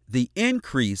indicate the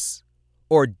increase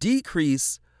or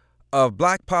decrease of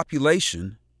black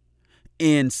population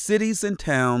in cities and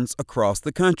towns across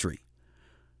the country.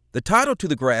 The title to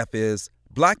the graph is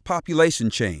Black Population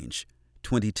Change,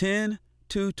 2010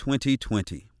 to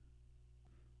 2020.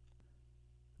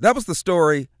 That was the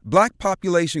story, Black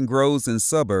Population Grows in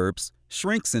Suburbs,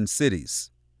 Shrinks in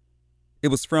Cities. It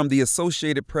was from the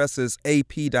Associated Press's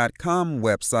AP.com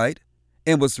website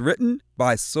and was written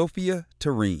by Sophia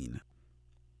Terene.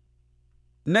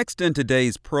 Next in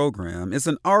today's program is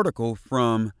an article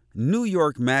from New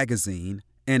York Magazine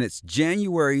and its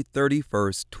January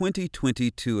 31st,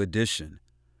 2022 edition.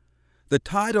 The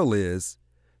title is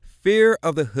Fear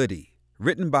of the Hoodie,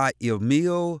 written by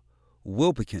Emil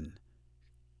Wilbekin,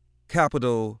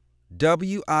 capital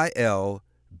Wilbekin.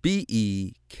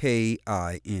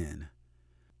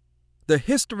 The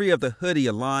history of the hoodie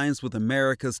aligns with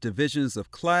America's divisions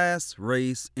of class,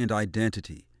 race, and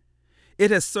identity.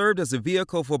 It has served as a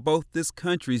vehicle for both this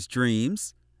country's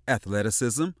dreams,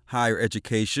 athleticism, higher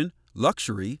education,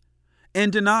 luxury,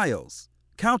 and denials,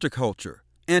 counterculture,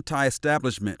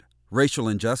 anti-establishment, racial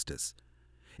injustice.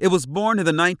 It was born in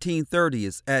the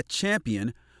 1930s at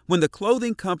Champion when the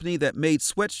clothing company that made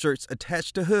sweatshirts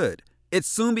attached a hood. It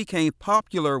soon became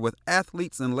popular with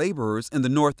athletes and laborers in the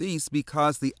Northeast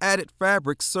because the added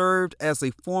fabric served as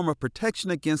a form of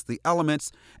protection against the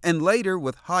elements, and later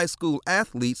with high school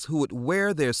athletes who would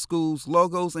wear their school's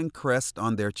logos and crest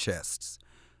on their chests.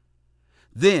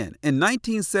 Then, in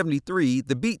 1973,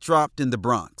 the beat dropped in the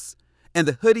Bronx, and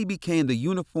the hoodie became the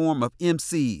uniform of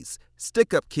MCs,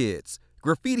 stick-up kids,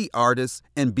 graffiti artists,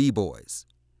 and b-boys.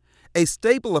 A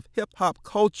staple of hip-hop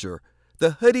culture,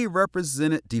 the hoodie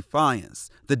represented defiance,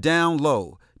 the down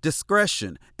low,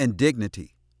 discretion, and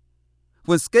dignity.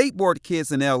 When skateboard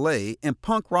kids in L.A. and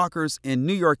punk rockers in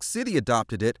New York City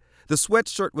adopted it, the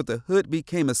sweatshirt with the hood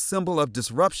became a symbol of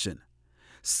disruption.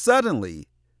 Suddenly,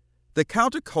 the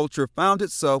counterculture found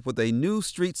itself with a new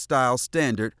street-style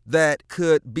standard that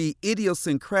could be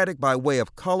idiosyncratic by way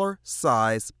of color,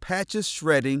 size, patches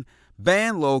shredding,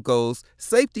 band logos,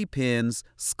 safety pins,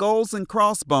 skulls and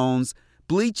crossbones,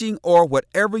 bleaching, or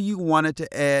whatever you wanted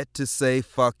to add to say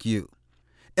fuck you.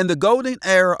 In the golden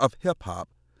era of hip-hop,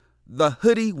 the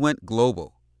hoodie went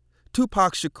global.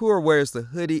 Tupac Shakur wears the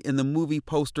hoodie in the movie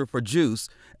poster for Juice,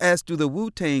 as do the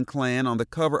Wu-Tang Clan on the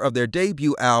cover of their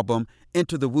debut album,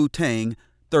 Enter the Wu-Tang,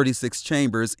 36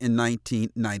 Chambers, in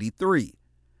 1993.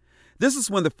 This is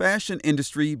when the fashion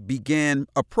industry began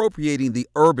appropriating the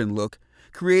urban look,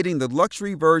 creating the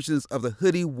luxury versions of the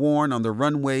hoodie worn on the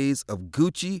runways of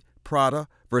Gucci, Prada,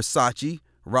 Versace,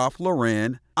 Ralph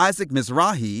Lauren, Isaac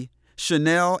Mizrahi,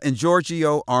 Chanel, and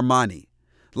Giorgio Armani.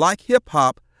 Like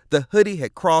hip-hop, the hoodie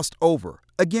had crossed over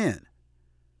again.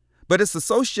 But its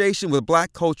association with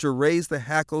black culture raised the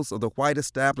hackles of the white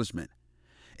establishment.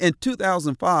 In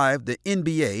 2005, the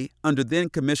NBA, under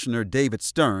then-Commissioner David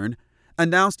Stern,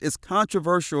 announced its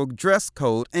controversial dress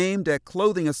code aimed at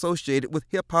clothing associated with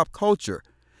hip-hop culture,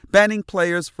 banning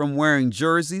players from wearing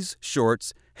jerseys,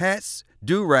 shorts, hats,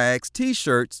 do-rags,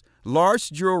 T-shirts,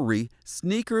 large jewelry,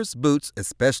 sneakers, boots,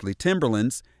 especially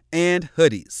Timberlands, and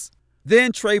hoodies.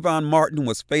 Then Trayvon Martin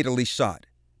was fatally shot,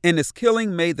 and his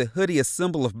killing made the hoodie a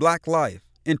symbol of black life,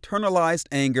 internalized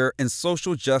anger, and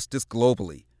social justice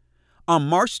globally. On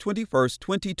March 21,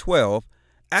 2012,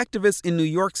 activists in New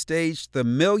York staged the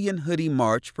Million Hoodie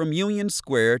March from Union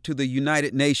Square to the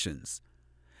United Nations.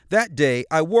 That day,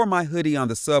 I wore my hoodie on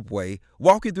the subway,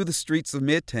 walking through the streets of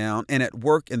Midtown and at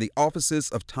work in the offices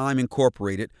of Time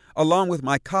Incorporated, along with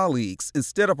my colleagues,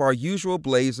 instead of our usual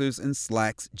blazers and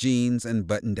slacks, jeans, and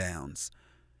button-downs.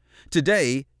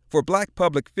 Today, for black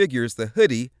public figures, the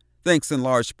hoodie, thanks in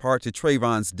large part to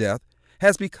Trayvon's death,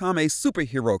 has become a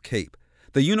superhero cape,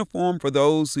 the uniform for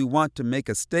those who want to make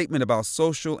a statement about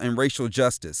social and racial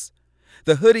justice.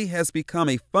 The hoodie has become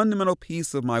a fundamental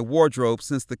piece of my wardrobe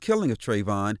since the killing of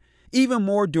Trayvon, even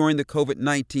more during the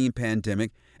COVID-19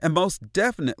 pandemic, and most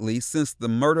definitely since the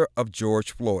murder of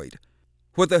George Floyd.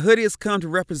 What the hoodie has come to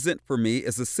represent for me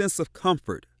is a sense of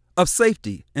comfort, of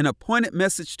safety, and a pointed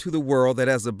message to the world that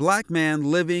as a black man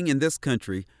living in this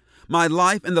country, my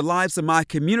life and the lives of my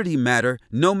community matter,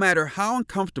 no matter how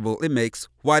uncomfortable it makes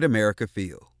white America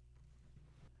feel.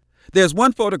 There's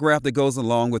one photograph that goes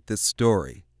along with this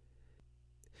story.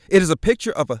 It is a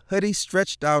picture of a hoodie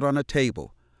stretched out on a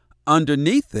table.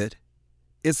 Underneath it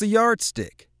is a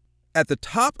yardstick. At the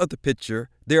top of the picture,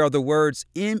 there are the words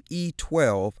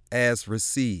ME12 as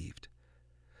received.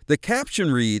 The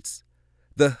caption reads,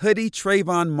 "The hoodie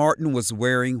Trayvon Martin was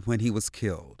wearing when he was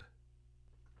killed."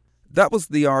 That was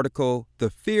the article, "The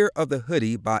Fear of the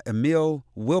Hoodie" by Emil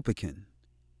Wilpekin.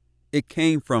 It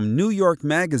came from New York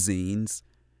Magazine's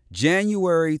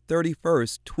January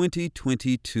 31st,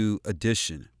 2022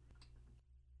 edition.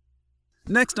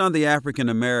 Next on the African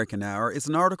American Hour is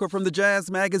an article from the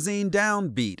jazz magazine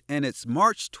Downbeat and its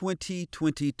March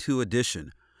 2022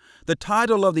 edition. The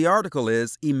title of the article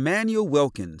is "Emmanuel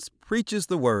Wilkins Preaches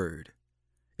the Word."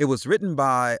 It was written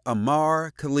by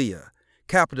Amar Kalia,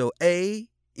 capital A-M-M-A-R,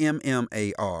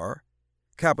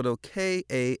 capital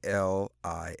K-A-L-I-A.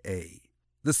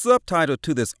 The subtitle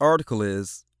to this article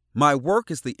is "My Work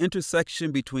is the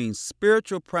Intersection Between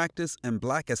Spiritual Practice and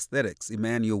Black Aesthetics,"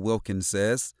 Emmanuel Wilkins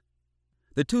says.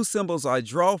 The two symbols I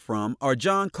draw from are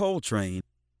John Coltrane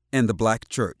and the Black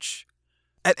Church.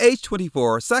 At age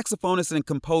 24, saxophonist and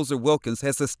composer Wilkins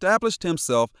has established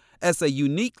himself as a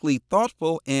uniquely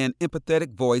thoughtful and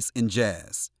empathetic voice in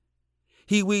jazz.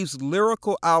 He weaves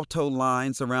lyrical alto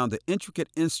lines around the intricate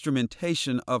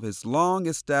instrumentation of his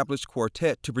long-established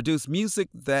quartet to produce music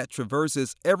that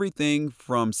traverses everything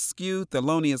from skewed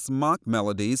Thelonious Monk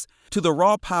melodies to the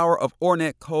raw power of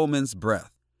Ornette Coleman's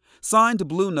breath. Signed to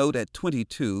Blue Note at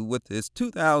 22 with his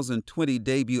 2020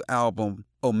 debut album,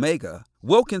 Omega,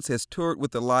 Wilkins has toured with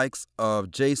the likes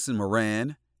of Jason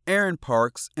Moran, Aaron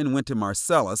Parks, and Wynton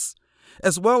Marsalis,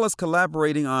 as well as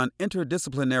collaborating on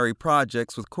interdisciplinary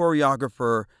projects with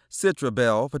choreographer Citra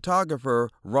Bell,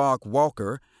 photographer Rock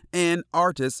Walker, and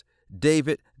artist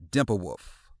David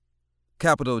Dempewolf,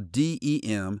 capital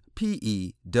D-E-M-P-E-W-O-L-F.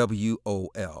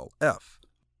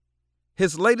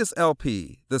 His latest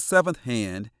LP, The Seventh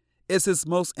Hand, is his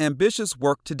most ambitious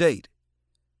work to date.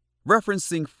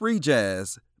 Referencing free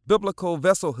jazz, biblical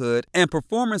vesselhood, and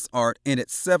performance art in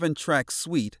its 7-track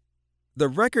suite, the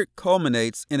record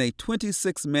culminates in a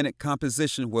 26-minute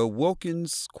composition where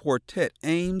Wilkins' quartet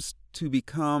aims to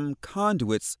become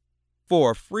conduits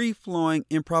for a free-flowing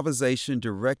improvisation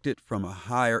directed from a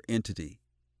higher entity.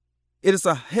 It is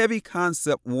a heavy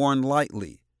concept worn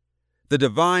lightly, the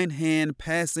divine hand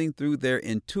passing through their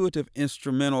intuitive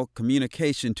instrumental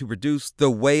communication to produce the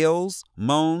wails,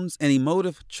 moans, and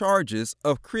emotive charges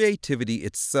of creativity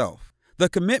itself. The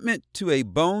commitment to a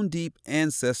bone-deep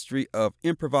ancestry of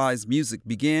improvised music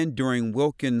began during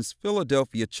Wilkins'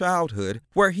 Philadelphia childhood,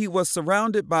 where he was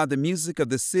surrounded by the music of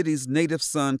the city's native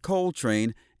son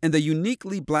Coltrane and the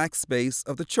uniquely black space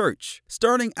of the church.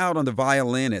 Starting out on the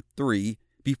violin at 3,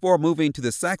 before moving to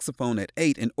the saxophone at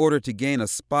 8 in order to gain a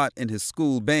spot in his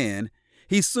school band,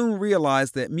 he soon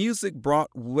realized that music brought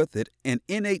with it an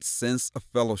innate sense of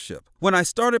fellowship. "When I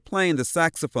started playing the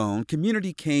saxophone,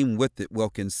 community came with it,"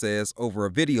 Wilkins says over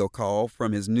a video call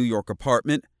from his New York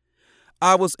apartment.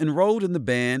 "I was enrolled in the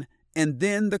band and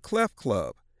then the Clef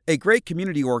Club, a great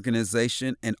community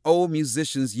organization and old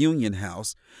musicians union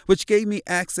house, which gave me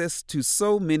access to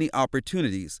so many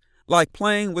opportunities, like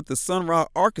playing with the Sun Ra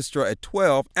Orchestra at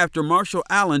 12 after Marshall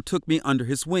Allen took me under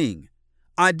his wing.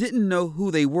 I didn't know who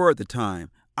they were at the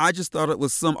time. I just thought it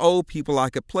was some old people I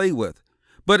could play with.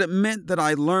 But it meant that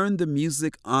I learned the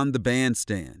music on the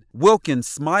bandstand." Wilkins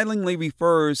smilingly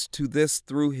refers to this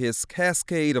through his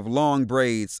cascade of long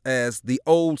braids as the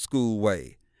old school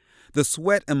way. The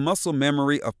sweat and muscle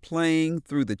memory of playing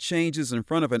through the changes in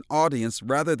front of an audience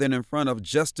rather than in front of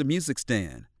just a music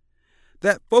stand.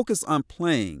 That focus on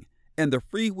playing and the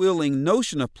freewheeling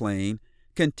notion of playing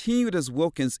continued as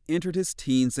Wilkins entered his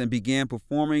teens and began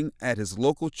performing at his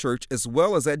local church as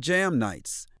well as at jam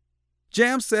nights.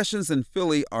 "Jam sessions in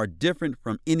Philly are different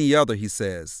from any other," he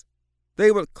says.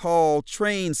 "They would call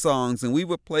train songs and we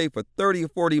would play for 30 or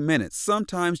 40 minutes,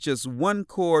 sometimes just one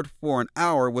chord for an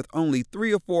hour with only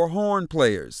 3 or 4 horn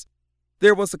players.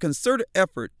 There was a concerted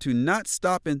effort to not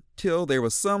stop until there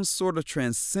was some sort of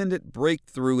transcendent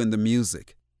breakthrough in the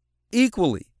music.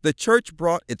 Equally, the church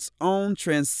brought its own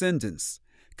transcendence,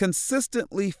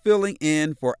 consistently filling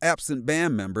in for absent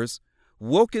band members.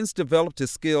 Wilkins developed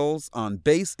his skills on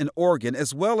bass and organ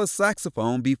as well as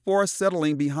saxophone before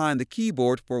settling behind the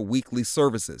keyboard for weekly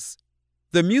services.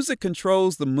 The music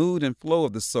controls the mood and flow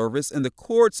of the service, and the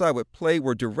chords I would play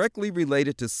were directly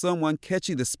related to someone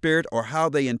catching the spirit or how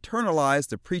they internalized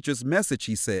the preacher's message,"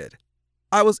 he said.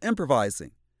 "I was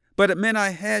improvising, but it meant I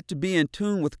had to be in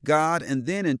tune with God and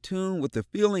then in tune with the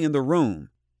feeling in the room.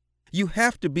 You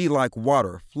have to be like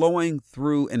water, flowing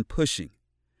through and pushing.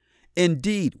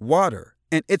 Indeed, water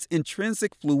and its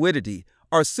intrinsic fluidity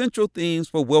are central themes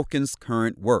for Wilkins'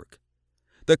 current work.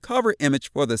 The cover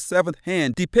image for The Seventh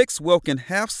Hand depicts Wilkins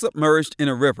half submerged in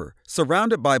a river,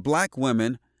 surrounded by black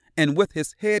women, and with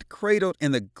his head cradled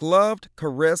in the gloved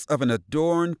caress of an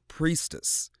adorned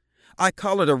priestess. I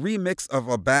call it a remix of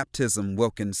a baptism,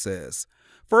 Wilkins says.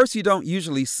 First, you don't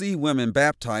usually see women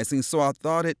baptizing, so I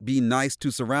thought it'd be nice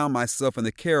to surround myself in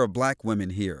the care of black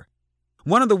women here.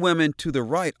 One of the women to the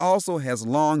right also has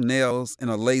long nails and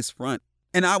a lace front,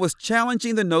 and I was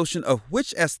challenging the notion of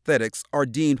which aesthetics are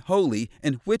deemed holy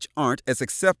and which aren't as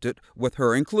accepted with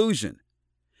her inclusion.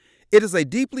 It is a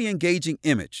deeply engaging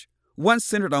image, one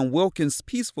centered on Wilkins'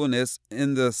 peacefulness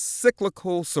in the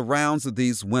cyclical surrounds of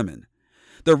these women.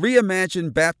 The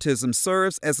reimagined baptism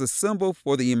serves as a symbol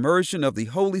for the immersion of the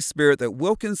Holy Spirit that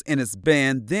Wilkins and his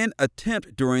band then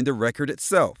attempt during the record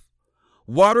itself.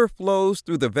 Water flows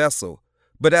through the vessel,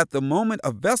 but at the moment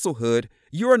of vesselhood,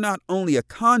 you are not only a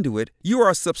conduit, you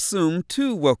are subsumed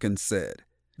too, Wilkins said.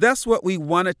 That's what we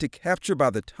wanted to capture by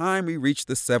the time we reached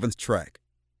the seventh track.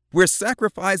 We're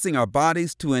sacrificing our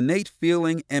bodies to innate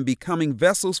feeling and becoming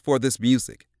vessels for this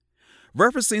music.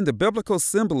 Referencing the biblical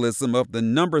symbolism of the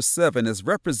number 7 as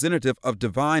representative of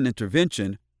divine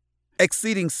intervention,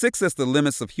 exceeding 6 as the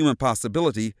limits of human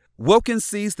possibility, Wilkins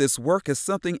sees this work as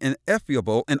something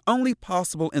ineffable and only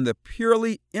possible in the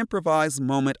purely improvised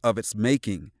moment of its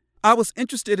making. I was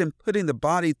interested in putting the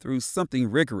body through something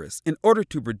rigorous in order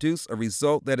to produce a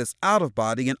result that is out of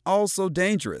body and also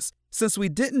dangerous, since we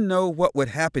didn't know what would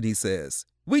happen, he says.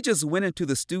 We just went into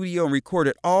the studio and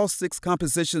recorded all 6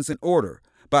 compositions in order.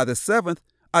 By the 7th,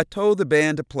 I told the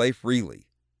band to play freely.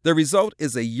 The result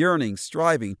is a yearning,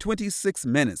 striving 26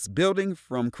 minutes, building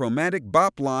from chromatic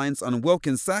bop lines on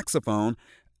Wilkins' saxophone,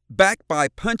 backed by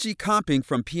punchy comping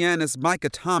from pianist Micah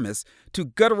Thomas, to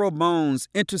guttural moans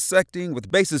intersecting with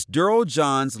bassist Daryl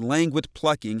John's languid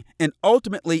plucking, and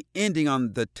ultimately ending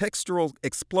on the textural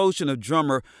explosion of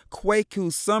drummer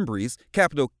Kwaku Sumbry's,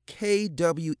 capital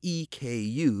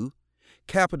Kweku,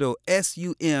 capital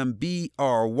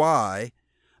Sumbry,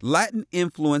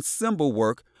 Latin-influenced cymbal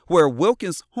work where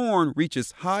Wilkins' horn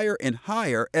reaches higher and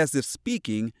higher as if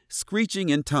speaking, screeching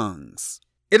in tongues.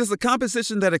 It is a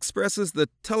composition that expresses the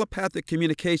telepathic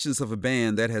communications of a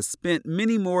band that has spent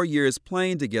many more years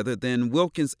playing together than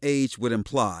Wilkins' age would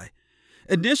imply.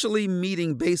 Initially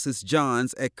meeting bassist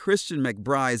Johns at Christian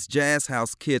McBride's Jazz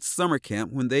House Kids summer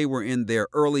camp when they were in their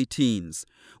early teens,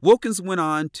 Wilkins went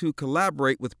on to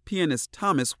collaborate with pianist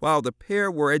Thomas while the pair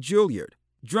were at Juilliard.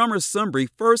 Drummer Sumbry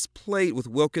first played with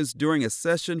Wilkins during a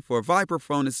session for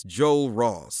vibraphonist Joel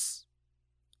Ross.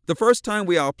 The first time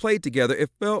we all played together,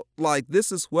 it felt like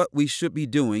this is what we should be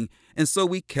doing, and so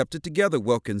we kept it together,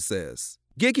 Wilkins says.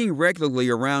 Gigging regularly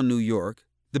around New York,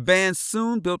 the band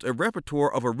soon built a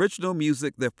repertoire of original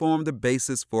music that formed the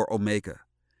basis for Omega.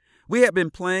 We had been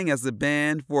playing as a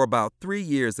band for about 3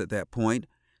 years at that point,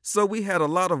 so we had a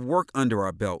lot of work under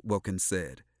our belt, Wilkins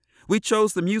said. We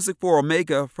chose the music for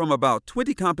Omega from about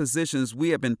 20 compositions we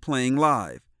had been playing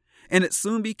live, and it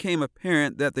soon became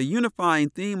apparent that the unifying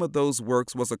theme of those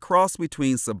works was a cross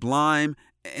between sublime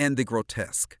and the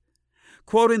grotesque.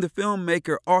 Quoting the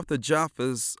filmmaker Arthur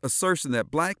Jafa's assertion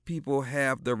that black people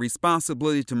have the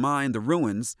responsibility to mind the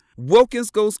ruins,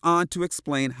 Wilkins goes on to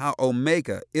explain how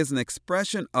Omega is an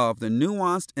expression of the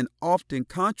nuanced and often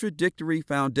contradictory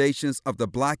foundations of the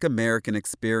black American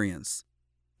experience.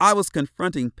 I was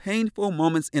confronting painful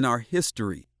moments in our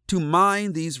history to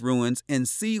mine these ruins and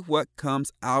see what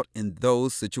comes out in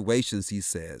those situations, he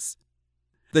says.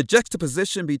 The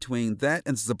juxtaposition between that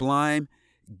and sublime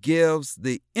gives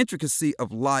the intricacy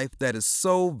of life that is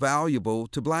so valuable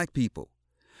to black people.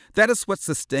 That is what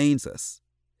sustains us.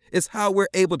 It's how we're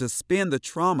able to spin the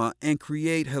trauma and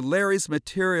create hilarious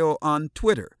material on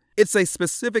Twitter. It's a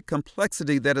specific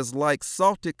complexity that is like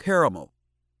salted caramel.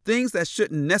 Things that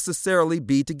shouldn't necessarily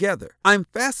be together. I'm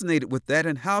fascinated with that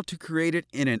and how to create it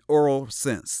in an oral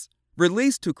sense.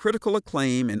 Released to critical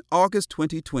acclaim in August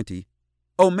 2020,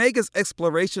 Omega's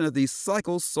exploration of these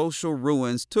psychosocial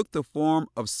ruins took the form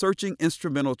of searching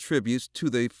instrumental tributes to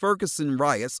the Ferguson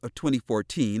riots of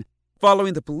 2014,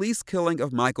 following the police killing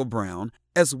of Michael Brown,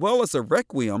 as well as a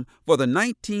requiem for the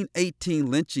 1918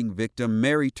 lynching victim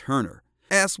Mary Turner.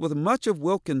 As with much of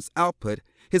Wilkins' output,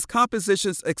 his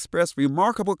compositions express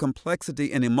remarkable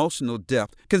complexity and emotional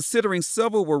depth, considering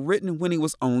several were written when he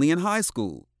was only in high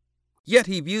school. Yet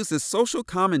he views his social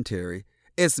commentary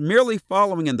as merely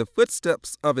following in the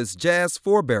footsteps of his jazz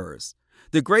forebearers.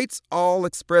 The greats all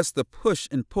express the push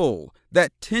and pull,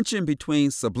 that tension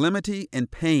between sublimity and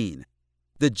pain,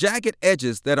 the jagged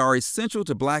edges that are essential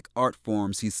to black art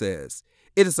forms, he says.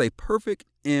 It is a perfect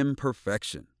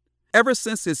imperfection. Ever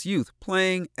since his youth,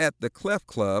 playing at the Clef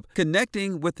Club,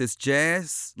 connecting with his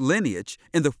jazz lineage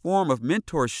in the form of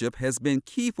mentorship has been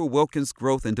key for Wilkins'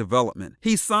 growth and development.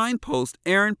 He signposted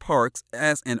Aaron Parks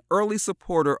as an early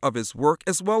supporter of his work,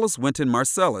 as well as Wynton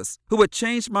Marsalis, who had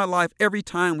changed my life every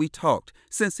time we talked,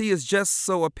 since he is just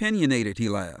so opinionated, he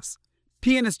laughs.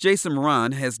 Pianist Jason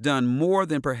Moran has done more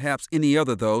than perhaps any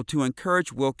other, though, to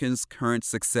encourage Wilkins' current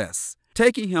success,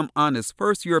 taking him on his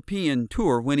first European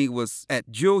tour when he was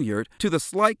at Juilliard to the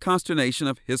slight consternation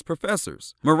of his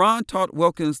professors. Moran taught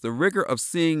Wilkins the rigor of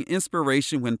seeing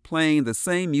inspiration when playing the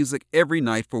same music every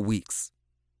night for weeks.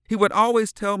 He would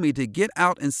always tell me to get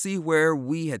out and see where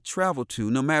we had traveled to,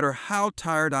 no matter how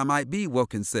tired I might be,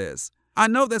 Wilkins says. I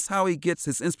know that's how he gets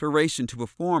his inspiration to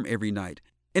perform every night,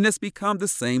 and it's become the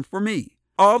same for me.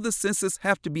 All the senses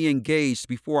have to be engaged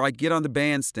before I get on the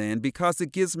bandstand because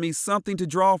it gives me something to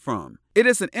draw from. It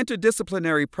is an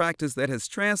interdisciplinary practice that has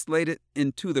translated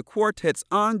into the quartet's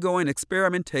ongoing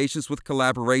experimentations with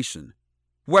collaboration,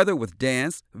 whether with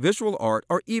dance, visual art,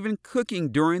 or even cooking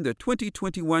during the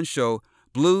 2021 show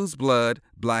Blues Blood,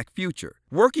 Black Future.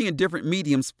 Working in different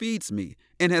mediums feeds me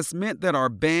and has meant that our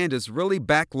band is really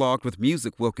backlogged with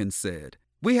music, Wilkins said.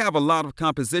 We have a lot of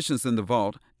compositions in the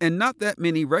vault and not that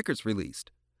many records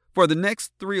released. For the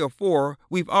next 3 or 4,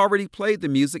 we've already played the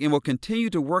music and will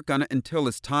continue to work on it until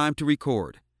it's time to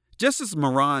record. Just as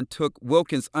Moran took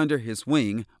Wilkins under his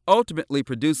wing, ultimately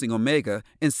producing Omega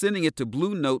and sending it to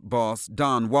Blue Note boss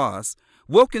Don Was,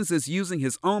 Wilkins is using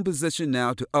his own position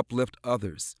now to uplift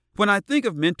others. When I think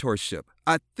of mentorship,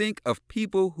 I think of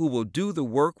people who will do the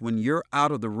work when you're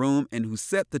out of the room and who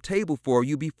set the table for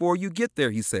you before you get there,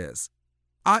 he says.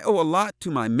 I owe a lot to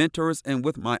my mentors and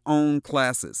with my own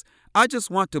classes. I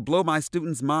just want to blow my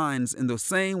students' minds in the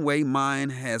same way mine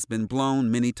has been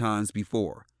blown many times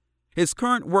before. His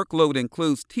current workload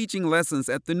includes teaching lessons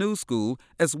at the New School,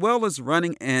 as well as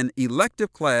running an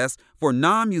elective class for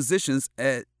non-musicians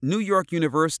at New York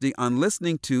University on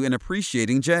listening to and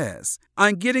appreciating jazz.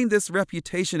 I'm getting this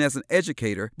reputation as an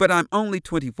educator, but I'm only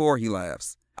 24, he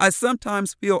laughs. I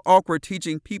sometimes feel awkward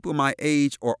teaching people my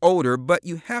age or older, but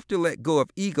you have to let go of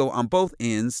ego on both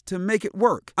ends to make it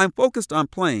work. I'm focused on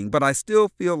playing, but I still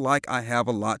feel like I have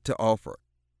a lot to offer.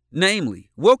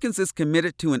 Namely, Wilkins is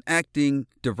committed to enacting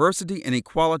diversity and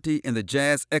equality in the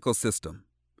jazz ecosystem.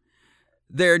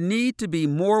 There need to be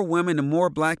more women and more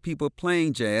black people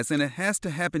playing jazz, and it has to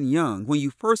happen young when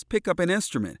you first pick up an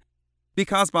instrument.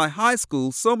 Because by high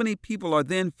school, so many people are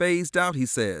then phased out, he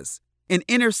says. In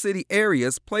inner city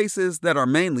areas, places that are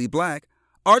mainly black,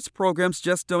 arts programs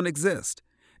just don't exist.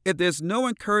 If there's no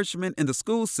encouragement in the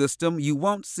school system, you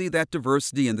won't see that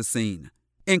diversity in the scene.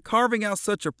 In carving out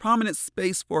such a prominent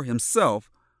space for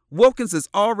himself, Wilkins is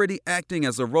already acting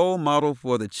as a role model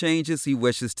for the changes he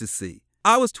wishes to see.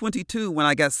 I was 22 when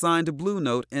I got signed to Blue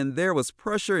Note, and there was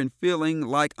pressure in feeling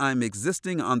like I'm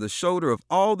existing on the shoulder of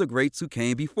all the greats who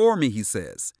came before me, he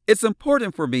says. It's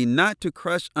important for me not to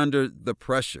crush under the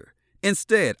pressure.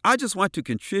 Instead, I just want to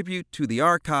contribute to the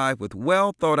archive with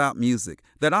well-thought-out music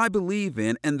that I believe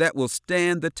in and that will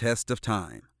stand the test of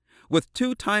time. With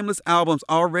 2 timeless albums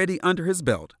already under his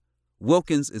belt,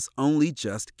 Wilkins is only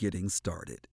just getting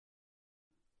started.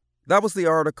 That was the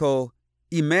article,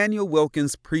 Emmanuel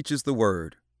Wilkins Preaches the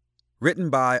Word, written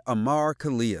by Amar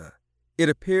Kalia. It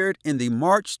appeared in the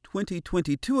March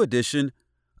 2022 edition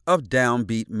of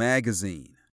Downbeat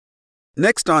magazine.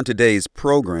 Next on today's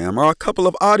program are a couple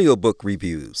of audiobook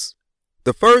reviews.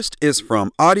 The first is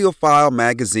from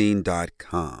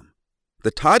AudiofileMagazine.com.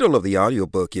 The title of the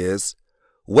audiobook is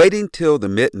Waiting Till the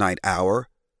Midnight Hour,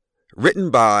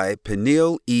 written by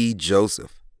Peniel E.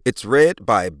 Joseph. It's read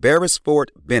by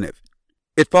Beresford Bennett.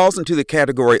 It falls into the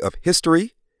category of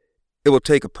history. It will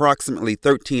take approximately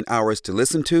 13 hours to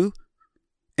listen to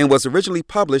and was originally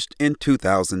published in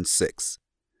 2006.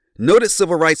 Noted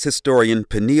civil rights historian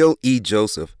Peniel E.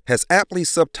 Joseph has aptly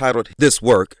subtitled this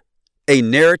work, A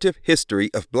Narrative History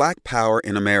of Black Power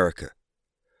in America.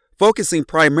 Focusing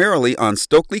primarily on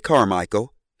Stokely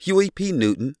Carmichael, Huey P.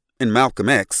 Newton, and Malcolm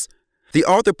X, the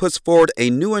author puts forward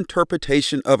a new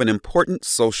interpretation of an important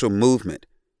social movement.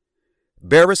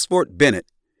 Beresford Bennett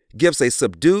gives a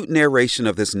subdued narration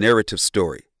of this narrative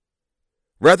story.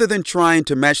 Rather than trying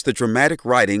to match the dramatic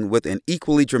writing with an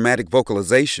equally dramatic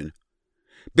vocalization,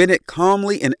 Bennett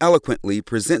calmly and eloquently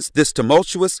presents this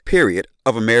tumultuous period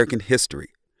of American history.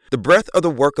 The breadth of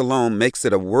the work alone makes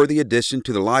it a worthy addition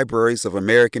to the libraries of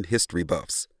American history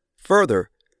buffs. Further,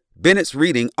 Bennett's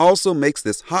reading also makes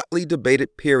this hotly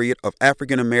debated period of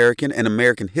African American and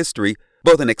American history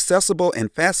both an accessible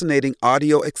and fascinating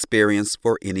audio experience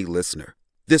for any listener.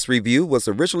 This review was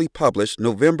originally published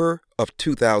November of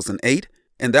 2008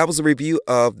 And that was a review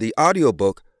of the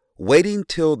audiobook Waiting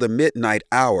Till the Midnight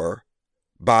Hour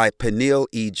by Peniel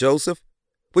E. Joseph,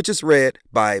 which is read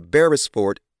by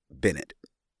Beresford Bennett.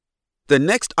 The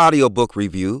next audiobook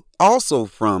review, also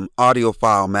from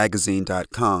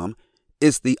AudiofileMagazine.com,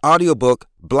 is the audiobook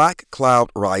Black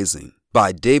Cloud Rising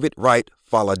by David Wright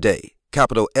Fallade,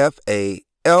 capital F-A-L-A-D-E,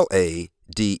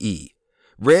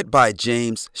 read by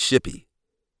James Shippey.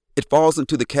 It falls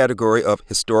into the category of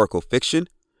historical fiction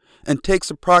and takes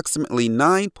approximately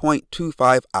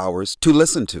 9.25 hours to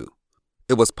listen to.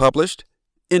 It was published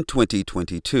in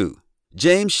 2022.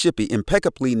 James Shippey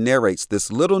impeccably narrates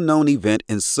this little-known event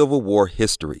in Civil War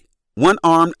history. One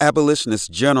armed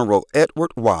abolitionist General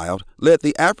Edward Wild led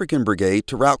the African Brigade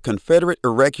to rout Confederate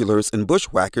irregulars and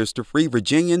bushwhackers to free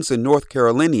Virginians and North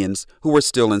Carolinians who were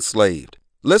still enslaved.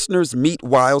 Listeners meet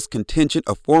Wild's contingent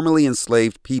of formerly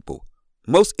enslaved people.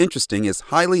 Most interesting is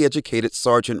highly educated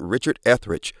Sergeant Richard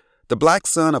Etheridge, the black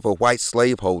son of a white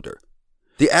slaveholder.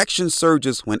 The action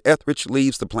surges when Etheridge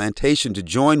leaves the plantation to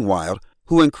join Wild,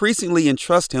 who increasingly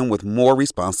entrust him with more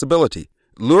responsibility.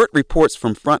 Lurid reports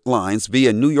from front lines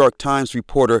via New York Times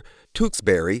reporter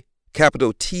Tewksbury,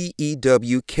 capital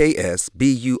T-E-W-K-S-B-U-R-Y,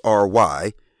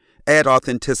 add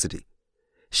authenticity.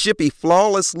 Shippey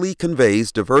flawlessly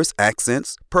conveys diverse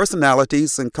accents,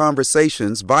 personalities, and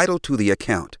conversations vital to the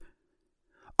account.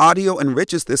 Audio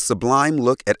enriches this sublime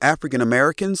look at African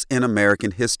Americans in American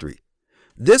history.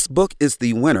 This book is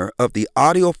the winner of the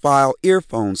Audiophile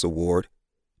Earphones Award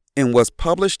and was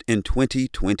published in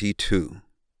 2022.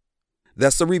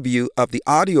 That's a review of the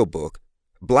audiobook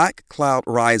Black Cloud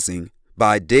Rising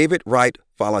by David Wright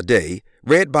Fallade,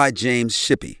 read by James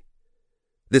Shippey.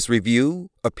 This review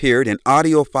appeared in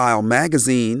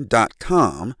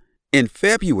AudiofileMagazine.com in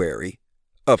February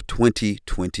of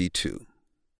 2022.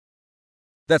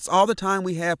 That's all the time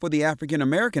we have for the African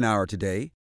American Hour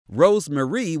today. Rose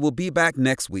Marie will be back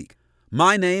next week.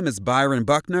 My name is Byron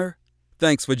Buckner.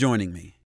 Thanks for joining me.